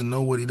because he doesn't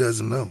know what he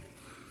doesn't know.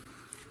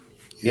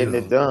 Getting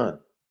it done.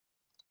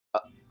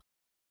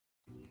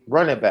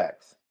 Running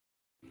backs.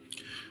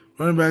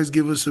 Running backs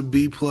give us a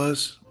B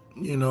plus.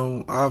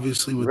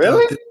 Obviously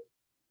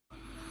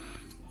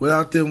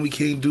without them we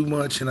can't do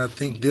much, and I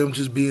think them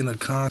just being a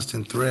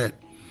constant threat.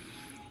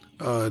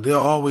 There'll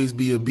always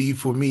be a B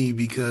for me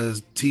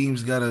because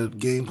teams got a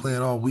game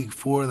plan all week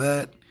for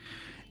that.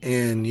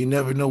 And you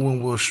never know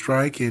when we'll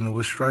strike, and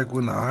we'll strike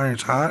when the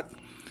iron's hot.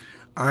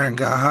 Iron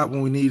got hot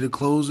when we need a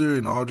closer,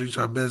 and Aldridge's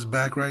our best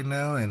back right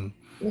now. And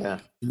Yeah.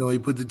 He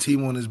put the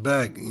team on his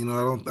back.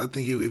 I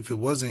think if it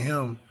wasn't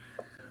him,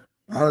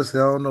 honestly,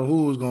 I don't know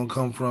who it was going to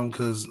come from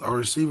because our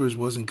receivers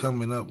wasn't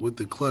coming up with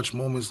the clutch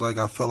moments like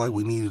I felt like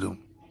we needed them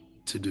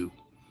to do.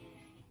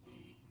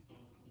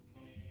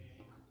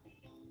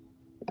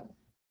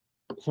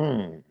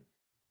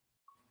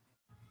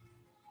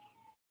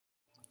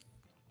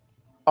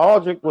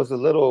 Aldrich was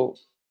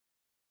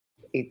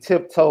he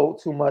tiptoed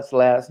too much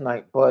last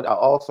night, but I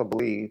also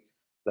believe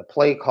the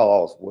play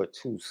calls were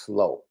too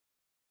slow.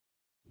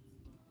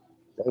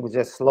 They were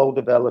just slow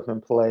developing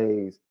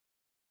plays.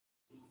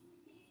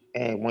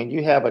 And when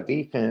you have a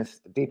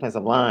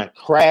defensive line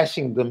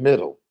crashing the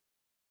middle,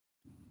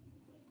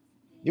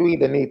 you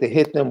either need to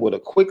hit them with a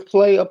quick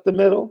play up the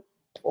middle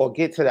or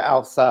get to the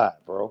outside,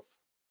 bro.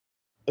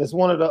 It's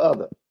one or the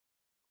other.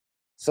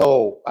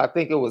 So I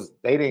think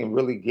they didn't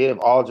really give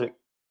Aldrich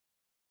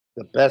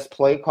the best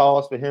play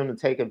calls for him to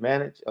take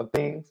advantage of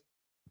things.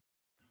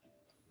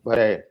 But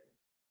hey.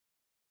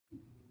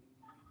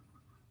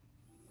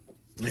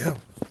 Yeah.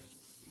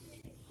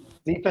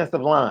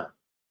 Defensive line.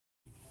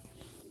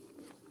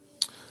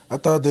 I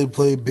thought they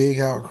played big,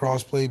 Howard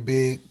Cross played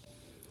big.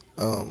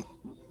 I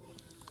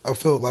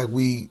felt like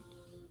we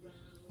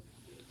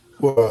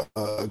were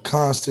a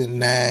constant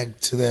nag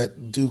to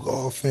that Duke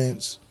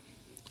offense.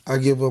 I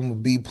give them a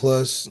B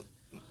plus.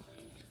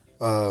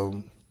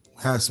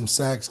 Had some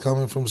sacks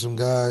coming from some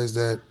guys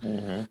that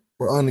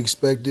were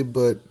unexpected,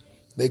 but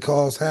they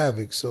caused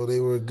havoc. So they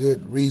were a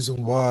good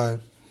reason why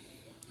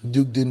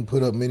Duke didn't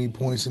put up many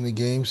points in the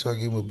game. So I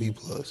give them a B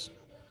plus.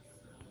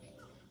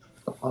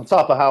 On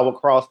top of Howard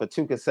Cross, for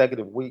 2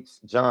 consecutive weeks,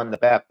 John the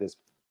Baptist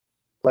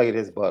played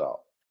his butt off.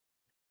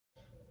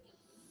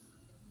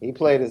 He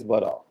played his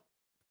butt off.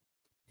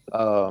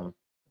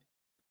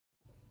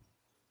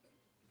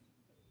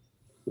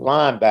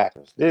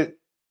 Linebackers. This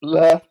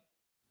left,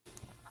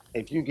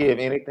 if you give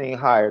anything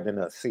higher than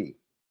a C.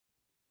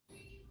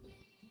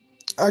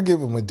 I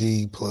give him a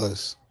D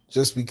plus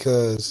just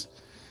because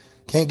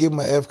can't give him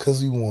an F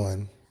because we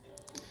won.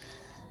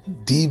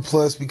 D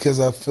plus because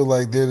I feel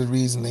like they're the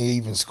reason they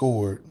even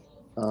scored.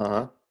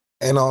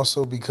 And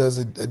also because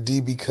a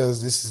D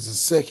because this is the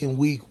second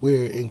week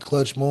where in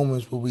clutch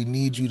moments where we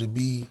need you to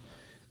be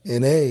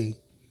an A,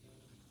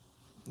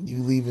 you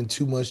leaving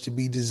too much to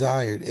be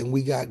desired. And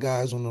we got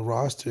guys on the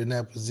roster in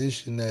that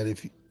position that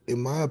in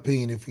my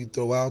opinion, if you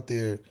throw out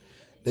there,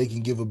 they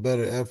can give a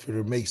better effort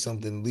or make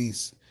something at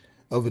least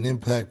of an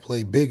impact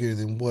play bigger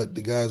than what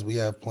the guys we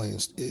have playing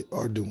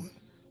are doing.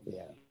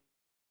 Yeah.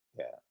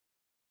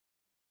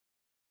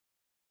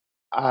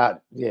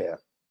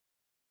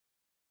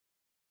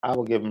 I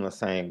will give them the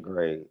same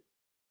grade.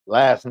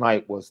 Last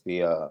night was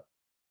that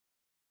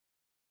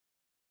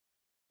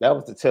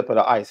was the tip of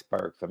the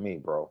iceberg for me,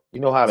 bro. You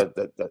know how the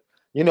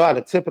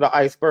tip of the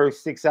iceberg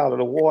sticks out of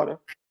the water?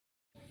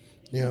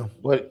 Yeah.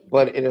 But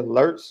it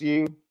alerts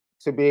you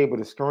to be able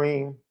to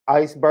scream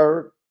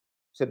iceberg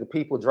to the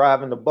people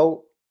driving the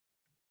boat.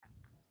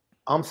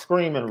 I'm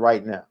screaming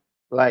right now.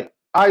 Like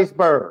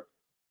iceberg,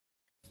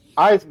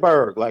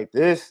 like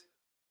this.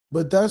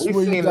 But that's We've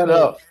where you seen got it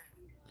up.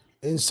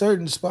 In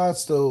certain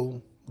spots,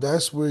 though,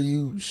 that's where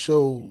you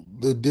show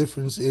the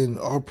difference in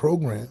our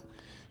program.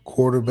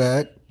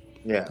 Quarterback,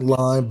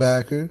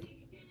 linebacker,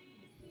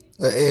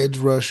 an edge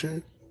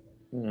rusher,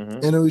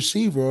 and a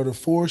receiver are the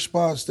 4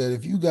 spots that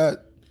if you got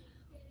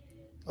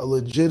a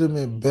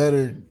legitimate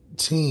better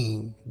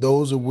team,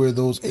 those are where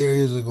those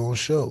areas are going to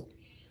show.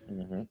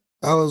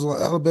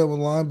 Alabama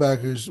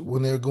linebackers,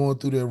 when they're going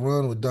through their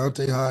run with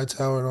Dante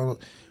Hightower and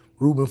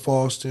Reuben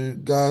Foster,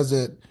 guys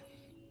that,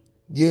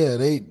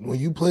 when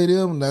you play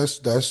them,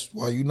 that's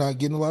why you're not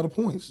getting a lot of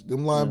points.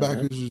 Them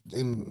linebackers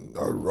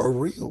are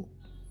real.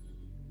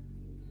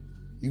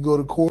 You go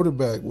to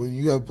quarterback, when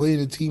you have played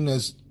a team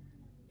that's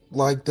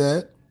like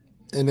that,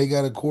 and they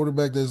got a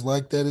quarterback that's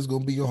like that, it's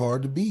going to be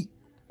hard to beat.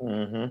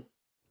 When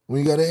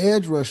you got an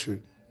edge rusher,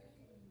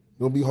 it's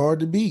going to be hard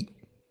to beat.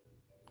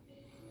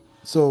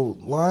 So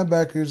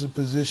linebacker is a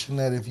position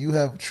that if you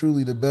have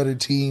truly the better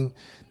team,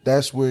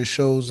 that's where it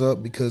shows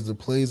up because the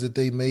plays that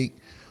they make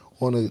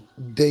on a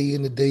day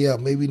in and day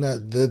out, maybe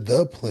not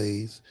the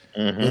plays,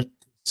 but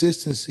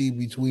consistency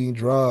between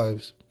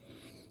drives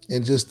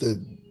and just the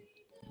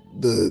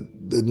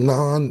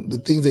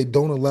things they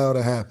don't allow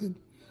to happen.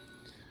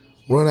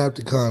 Run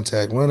after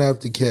contact, run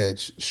after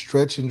catch,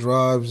 stretching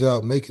drives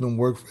out, making them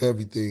work for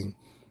everything.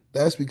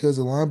 That's because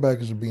the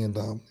linebackers are being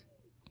dominant.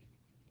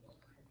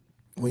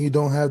 When you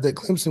don't have that,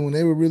 Clemson, when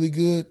they were really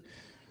good,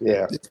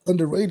 it's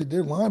underrated.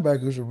 Their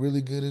linebackers are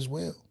really good as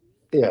well.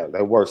 Yeah,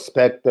 they were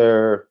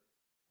Spectre,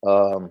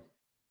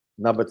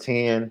 number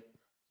 10.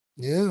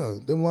 Yeah,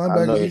 them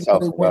linebackers, even though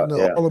they weren't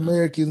the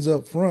All-Americans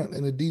up front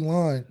in the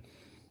D-line,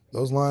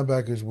 those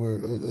linebackers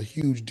were a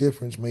huge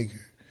difference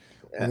maker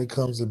when it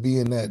comes to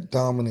being that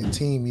dominant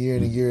team year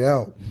in and year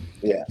out.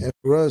 Yeah. And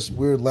for us,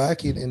 we're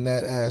lacking in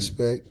that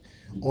aspect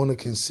on a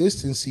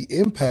consistency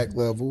impact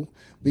level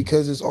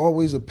because it's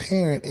always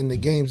apparent in the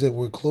games that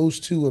we're close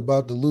to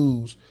about to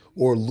lose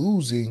or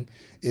losing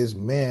is,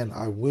 man,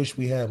 I wish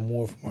we had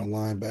more from our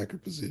linebacker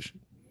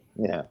position.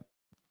 Yeah.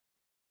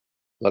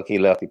 Lucky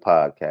Lefty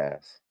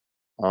podcast.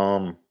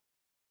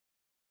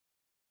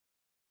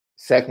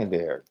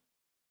 Secondary.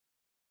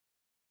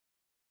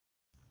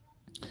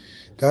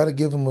 Got to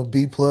give them a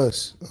B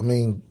plus. I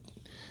mean,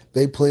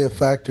 they play a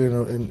factor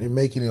in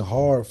making it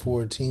hard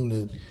for a team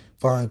to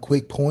find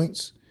quick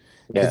points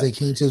because Yeah. they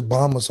can't just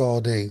bomb us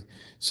all day.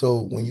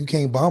 So when you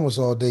can't bomb us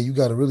all day, you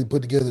got to really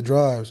put together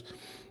drives.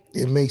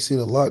 It makes it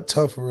a lot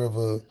tougher of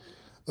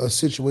a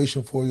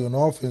situation for you on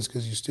offense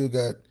because you still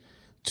got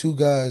two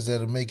guys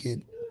that'll make it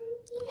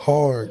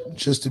hard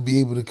just to be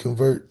able to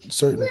convert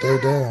certain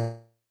third down.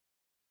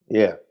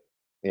 Yeah.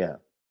 Yeah.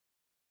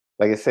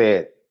 Like I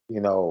said,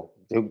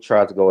 Duke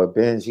tried to go at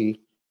Benji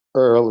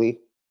early.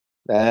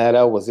 Nah,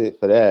 that was it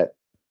for that.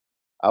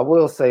 I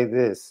will say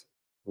this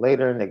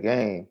later in the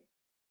game,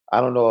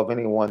 I don't know if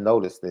anyone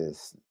noticed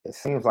this. It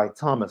seems like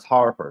Thomas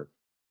Harper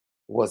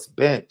was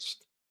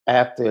benched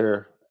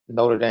after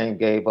Notre Dame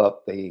gave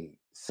up the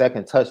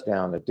second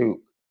touchdown to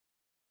Duke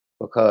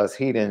because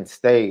he didn't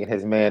stay in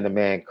his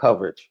man-to-man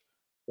coverage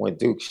when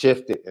Duke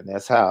shifted, and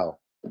that's how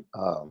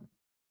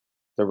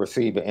the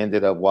receiver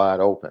ended up wide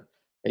open.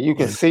 And you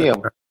can see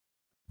him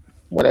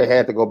when they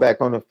had to go back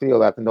on the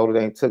field after Notre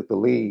Dame took the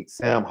lead.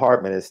 Sam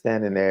Hartman is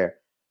standing there,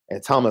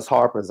 and Thomas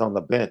Harper's on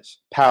the bench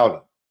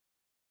pouting,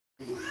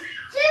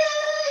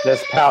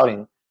 just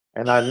pouting.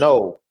 And I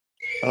know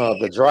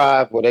the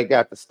drive where they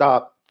got the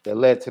stop that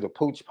led to the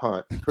pooch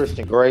punt.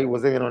 Christian Gray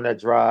was in on that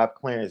drive.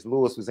 Clarence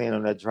Lewis was in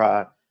on that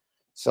drive.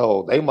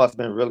 So they must have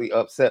been really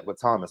upset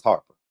with Thomas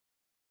Harper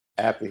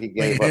after he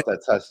gave up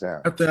that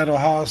touchdown. After that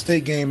Ohio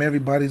State game,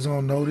 everybody's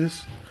on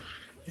notice,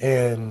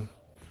 and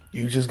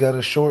you just got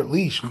a short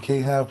leash. We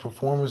can't have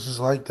performances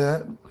like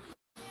that.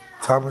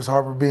 Thomas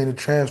Harper being a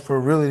transfer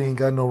really ain't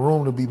got no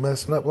room to be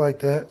messing up like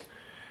that.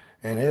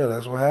 And yeah,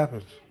 that's what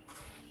happens.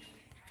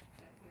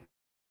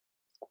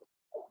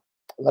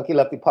 Lucky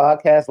Lefty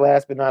podcast,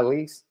 last but not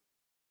least,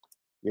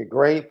 your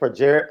grade for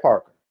Jared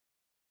Parker.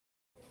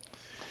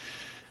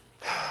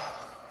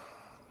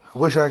 I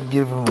wish I could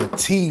give him a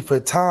T for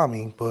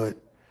Tommy, but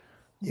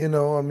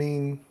I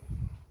mean,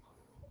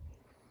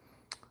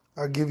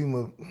 I'll give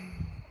him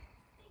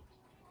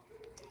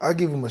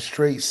a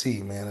straight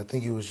C, man. I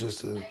think it was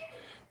just a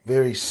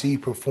very C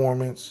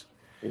performance.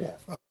 Yeah.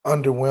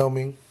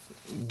 Underwhelming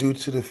due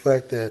to the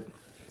fact that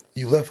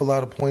you left a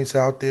lot of points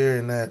out there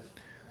and that,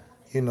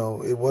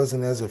 it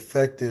wasn't as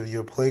effective,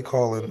 your play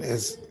calling,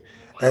 as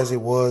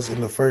it was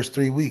in the first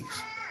 3 weeks.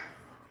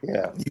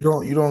 Yeah.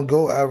 You don't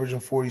go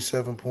averaging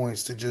 47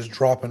 points to just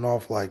dropping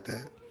off like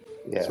that.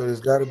 Yeah. So there's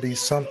got to be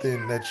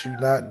something that you're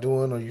not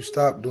doing or you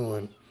stop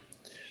doing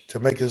to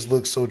make us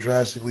look so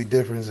drastically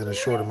different in a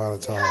short amount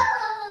of time.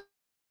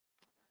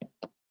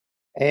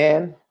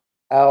 And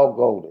Al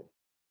Golden.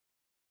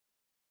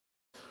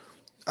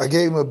 I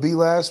gave him a B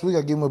last week.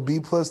 I gave him a B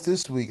plus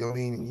this week. I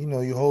mean,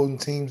 you're holding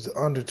teams to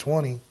under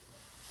 20.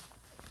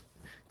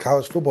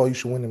 College football, you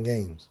should win them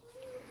games.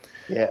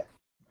 Yeah.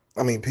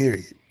 I mean,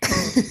 period.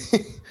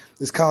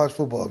 It's college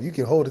football. If you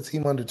can hold a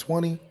team under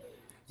 20,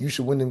 you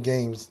should win them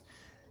games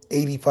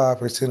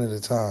 85% of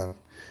the time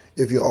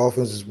if your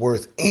offense is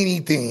worth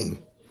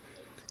anything.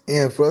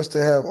 And for us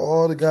to have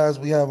all the guys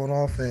we have on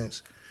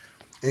offense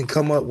and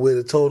come up with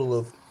a total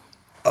of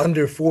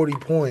under 40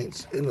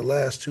 points in the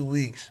last 2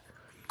 weeks,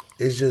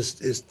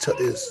 it's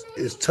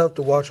tough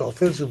to watch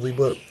offensively.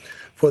 But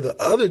for the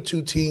other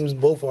two teams,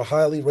 both are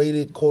highly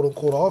rated,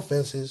 quote-unquote,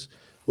 offenses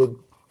with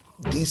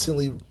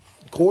decently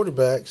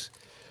quarterbacks,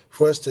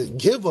 for us to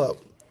give up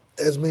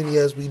as many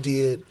as we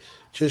did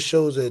just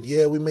shows that,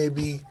 yeah, we may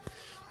be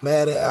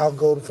mad at Al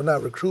Golden for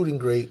not recruiting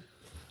great,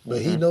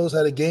 but he knows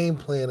how to game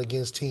plan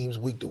against teams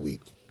week to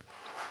week.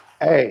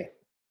 Hey,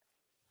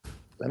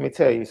 let me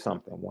tell you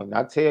something. When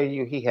I tell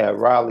you he had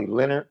Riley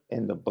Leonard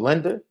in the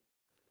blender,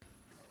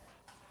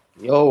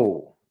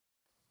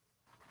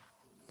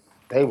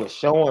 they were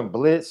showing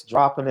blitz,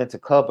 dropping into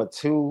cover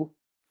 2,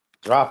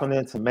 dropping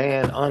into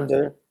man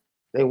under.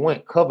 They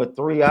went cover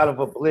 3 out of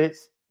a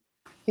blitz.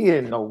 He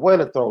didn't know where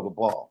to throw the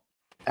ball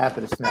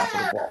after the snap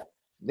of the ball.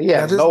 He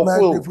had no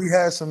clue. If we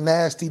had some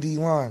nasty D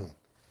line.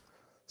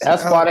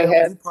 That's why they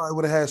had. He probably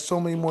would have had so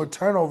many more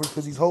turnovers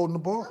because he's holding the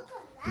ball.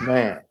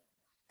 Man.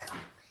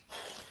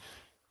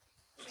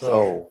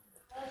 So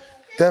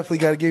definitely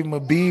got to give him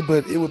a B,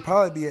 but it would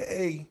probably be an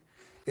A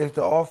if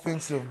the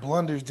offensive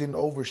blunders didn't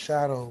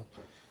overshadow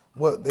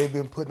what they've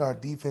been putting our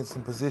defense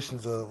in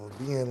positions of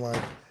being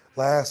like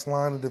last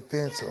line of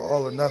defense or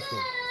all or nothing.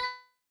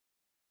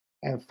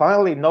 And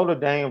finally, Notre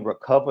Dame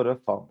recovered a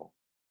fumble.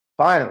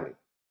 Finally.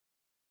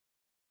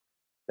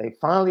 They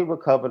finally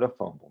recovered a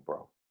fumble,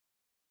 bro.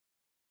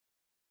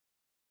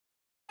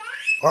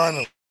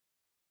 Finally.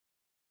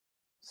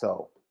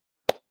 So,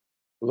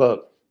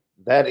 look,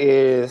 that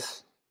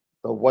is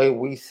the way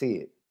we see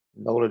it.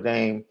 Notre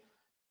Dame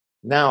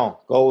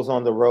now goes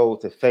on the road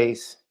to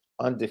face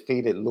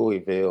undefeated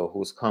Louisville,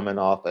 who's coming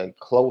off a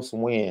close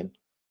win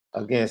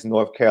against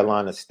North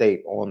Carolina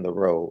State on the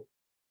road.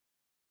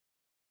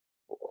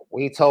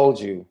 We told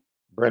you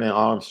Brennan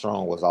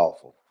Armstrong was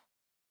awful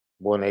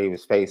when he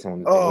was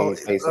facing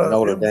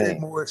Notre Dame.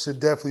 Morris should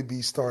definitely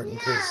be starting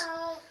because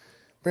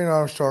Brandon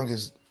Armstrong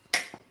is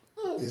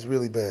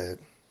really bad.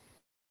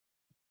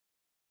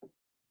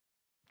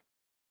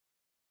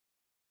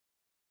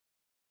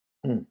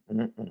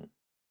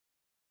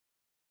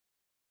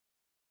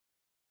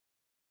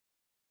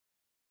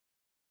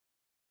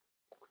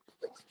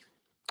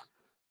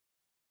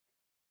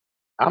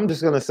 I'm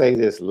just gonna say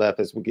this, Left,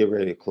 as we get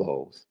ready to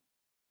close.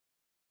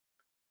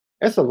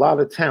 It's a lot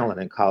of talent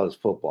in college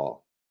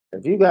football.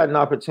 If you got an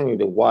opportunity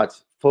to watch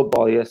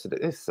football yesterday,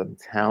 it's some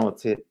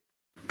talented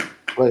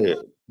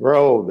players.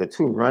 Bro, the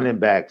two running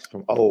backs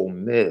from Ole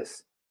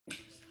Miss.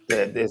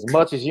 That as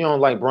much as you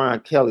don't like Brian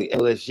Kelly,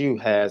 LSU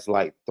has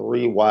like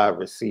 3 wide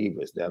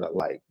receivers that are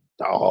like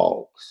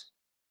dogs.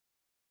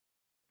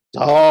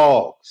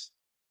 Dogs.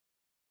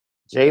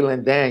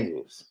 Jalen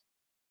Daniels.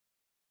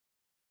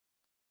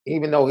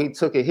 Even though he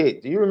took a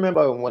hit. Do you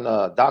remember when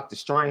Doctor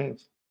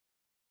Strange,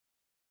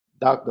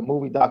 the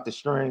movie Doctor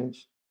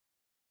Strange?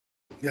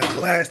 Yeah,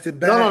 blasted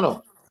back.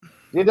 No.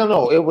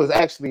 It was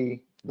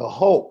actually the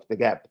Hulk that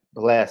got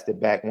blasted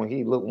back when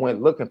he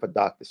went looking for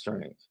Doctor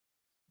Strange.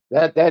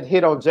 That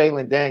hit on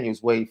Jalen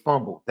Daniels where he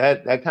fumbled.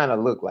 That kind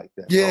of looked like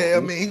that. Yeah, bro. I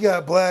mean, he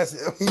got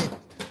blasted.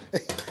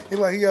 I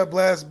mean, he got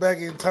blasted back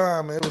in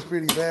time. It was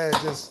pretty bad.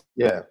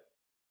 Yeah.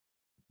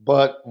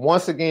 But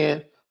once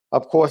again,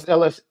 of course,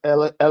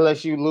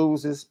 LSU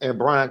loses and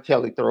Brian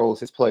Kelly throws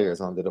his players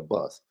under the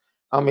bus.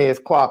 I mean, it's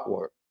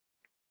clockwork.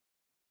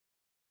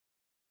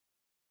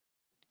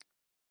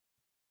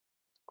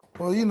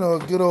 Well,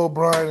 good old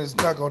Brian is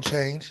not going to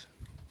change.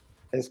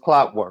 It's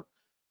clockwork.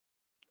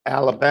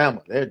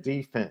 Alabama, their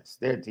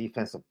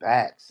defensive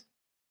backs.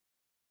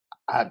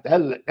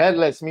 That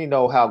lets me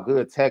know how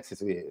good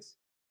Texas is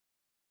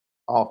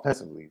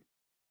offensively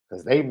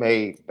because they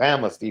made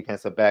Bama's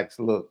defensive backs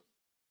look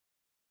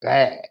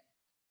bad.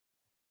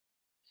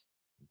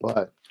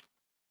 But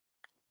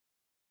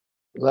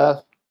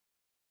Left,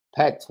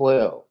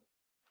 Pac-12,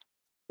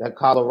 that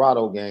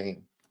Colorado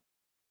game,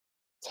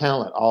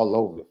 talent all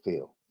over the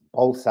field,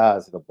 both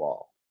sides of the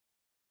ball.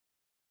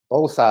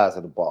 Both sides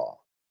of the ball.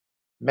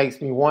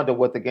 Makes me wonder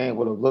what the game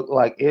would have looked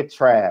like if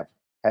Trav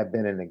had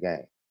been in the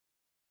game.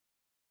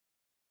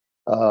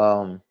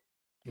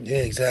 Yeah,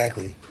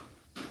 exactly.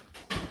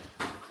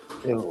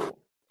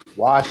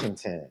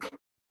 Washington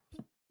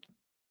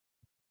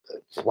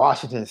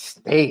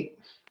State.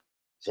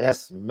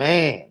 Just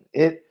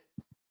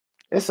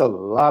it's a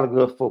lot of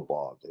good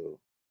football, dude.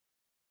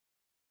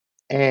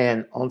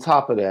 And on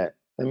top of that,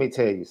 let me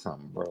tell you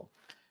something, bro.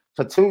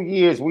 For 2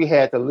 years, we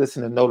had to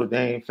listen to Notre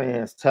Dame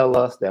fans tell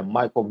us that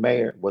Michael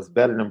Mayer was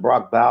better than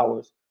Brock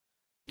Bowers.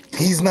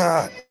 He's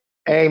not.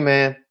 Hey,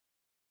 man.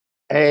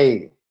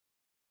 Hey.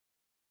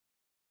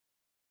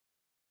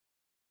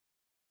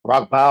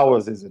 Brock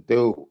Bowers is a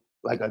dude.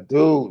 Like a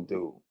dude.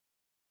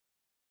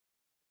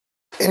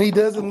 And he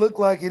doesn't look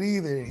like it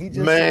either. He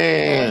just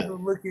a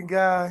looking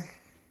guy.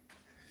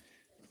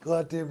 Go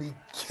out there and be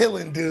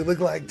killing, dude. Look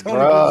like Tony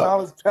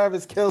Gonzalez,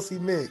 Travis Kelce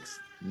mix.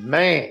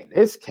 Man,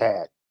 this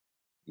cat.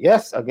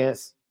 Yes,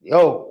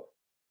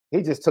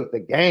 he just took the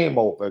game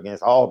over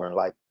against Auburn.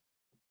 Like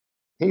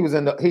he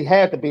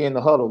had to be in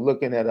the huddle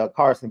looking at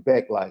Carson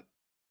Beck like,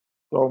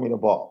 throw me the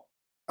ball.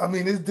 I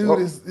mean, this dude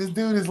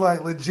is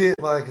like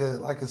legit like a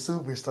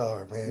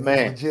superstar, man.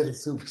 Man, he's legit a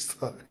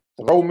superstar.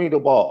 Throw me the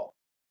ball.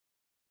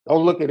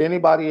 Don't look at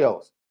anybody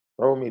else.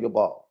 Throw me the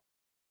ball.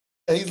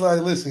 And he's like,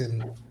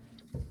 listen,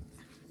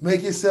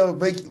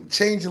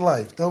 change your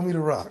life. Throw me the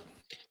rock.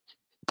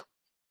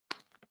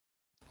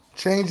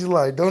 Change your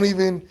life. Don't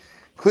even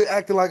quit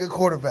acting like a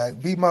quarterback.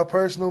 Be my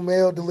personal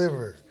mail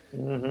deliverer.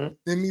 Mm-hmm.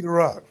 Send me the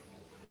rock.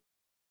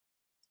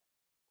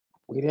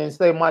 We didn't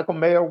say Michael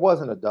Mayer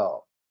wasn't a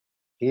dog.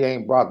 He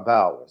ain't Brock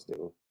Bowers,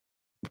 dude.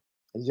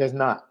 He's just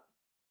not.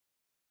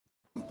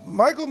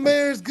 Michael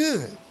Mayer is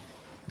good.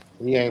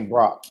 He ain't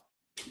Brock.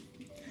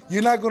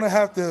 You're not going to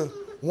have to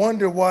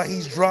wonder why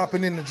he's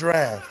dropping in the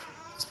draft.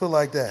 Let's put it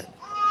like that.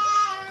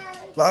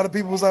 A lot of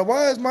people was like,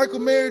 why is Michael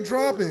Mayer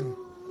dropping?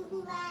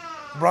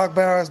 Brock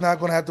Bowers not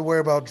going to have to worry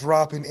about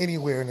dropping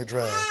anywhere in the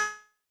draft.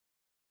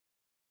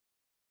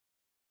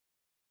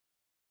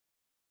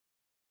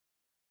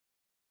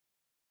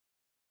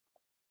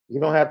 You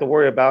don't have to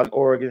worry about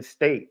Oregon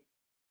State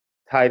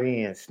tight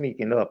end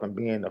sneaking up and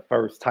being the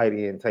first tight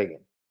end taken.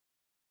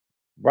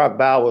 Brock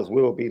Bowers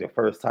will be the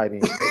first tight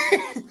end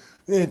taken.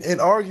 and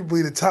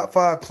arguably the top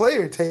 5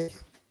 player taken.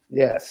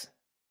 Yes.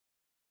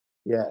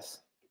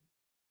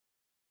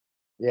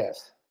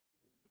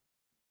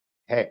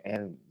 Heck,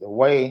 and the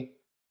way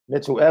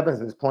Mitchell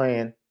Evans is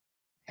playing,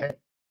 heck,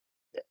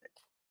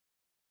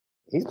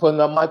 he's putting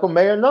up Michael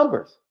Mayer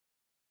numbers.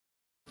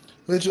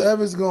 Mitchell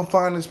Evans is going to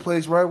find his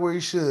place right where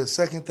he should,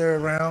 second,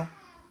 third round.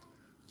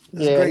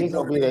 Yeah, he's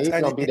going to be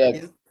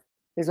that.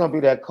 He's going to be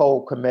that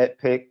Cole Kmet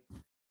pick.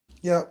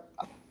 Yep.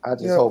 I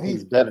just hope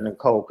he's better than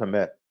Cole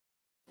Kmet.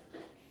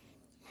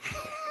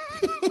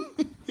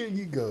 Here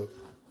you go.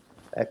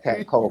 That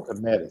cat Cole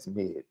Kmet is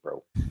mid,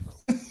 bro.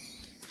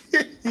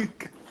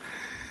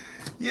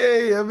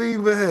 Yeah, I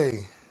mean, but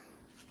hey,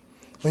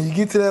 when you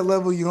get to that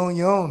level, you're on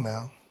your own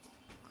now.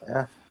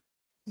 Yeah.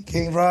 You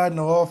can't ride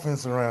no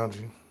offense around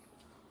you.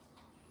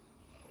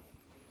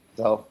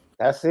 So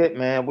that's it,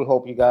 man. We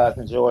hope you guys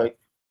enjoyed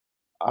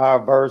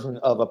our version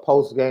of a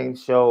post-game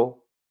show.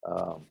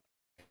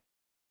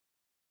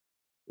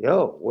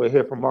 We'll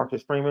hear from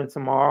Marcus Freeman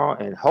tomorrow,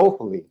 and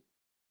hopefully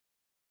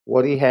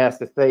what he has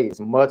to say is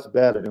much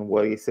better than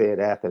what he said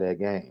after that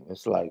game.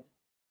 It's like,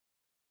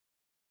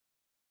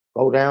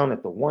 go down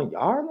at the 1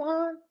 yard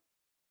line?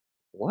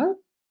 What?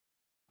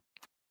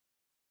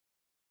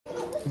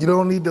 You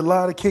don't need to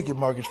lie to kick it,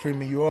 Marcus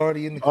Freeman. You're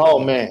already in the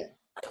Oh, club.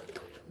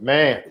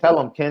 man. Tell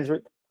him,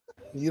 Kendrick.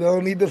 You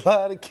don't need to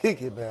lie to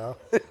kick it now.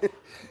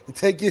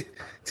 Take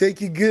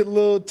your good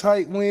little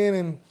tight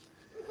win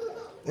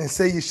and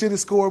say you should have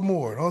scored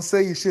more. Don't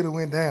say you should have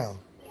went down.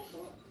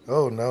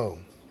 Oh no.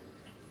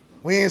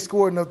 We ain't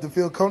scored enough to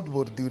feel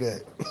comfortable to do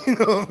that. You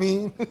know what I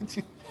mean?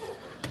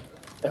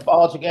 If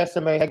Aldrich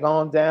Estimate had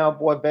gone down,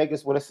 boy,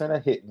 Vegas would have sent a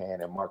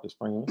hitman at Marcus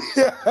Freeman.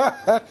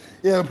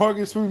 Yeah,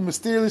 Marcus Freeman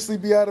mysteriously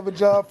be out of a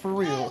job for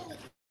real.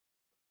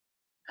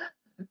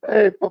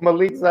 Hey, for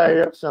Malik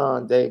Zaire,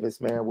 Sean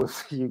Davis, man, we'll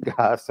see you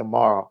guys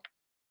tomorrow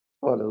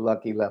for the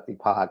Lucky Lefty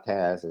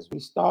podcast as we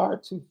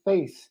start to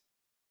face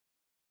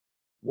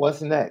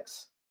what's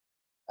next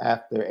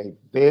after a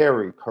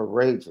very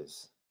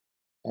courageous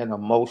and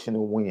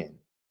emotional win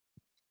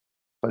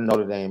for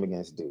Notre Dame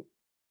against Duke.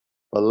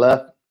 For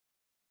Left,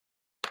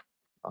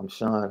 I'm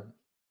Sean.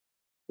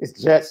 It's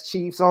Jets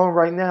Chiefs on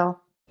right now.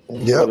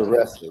 Enjoy the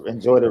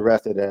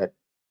rest of that.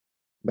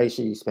 Make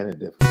sure you spend it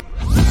different.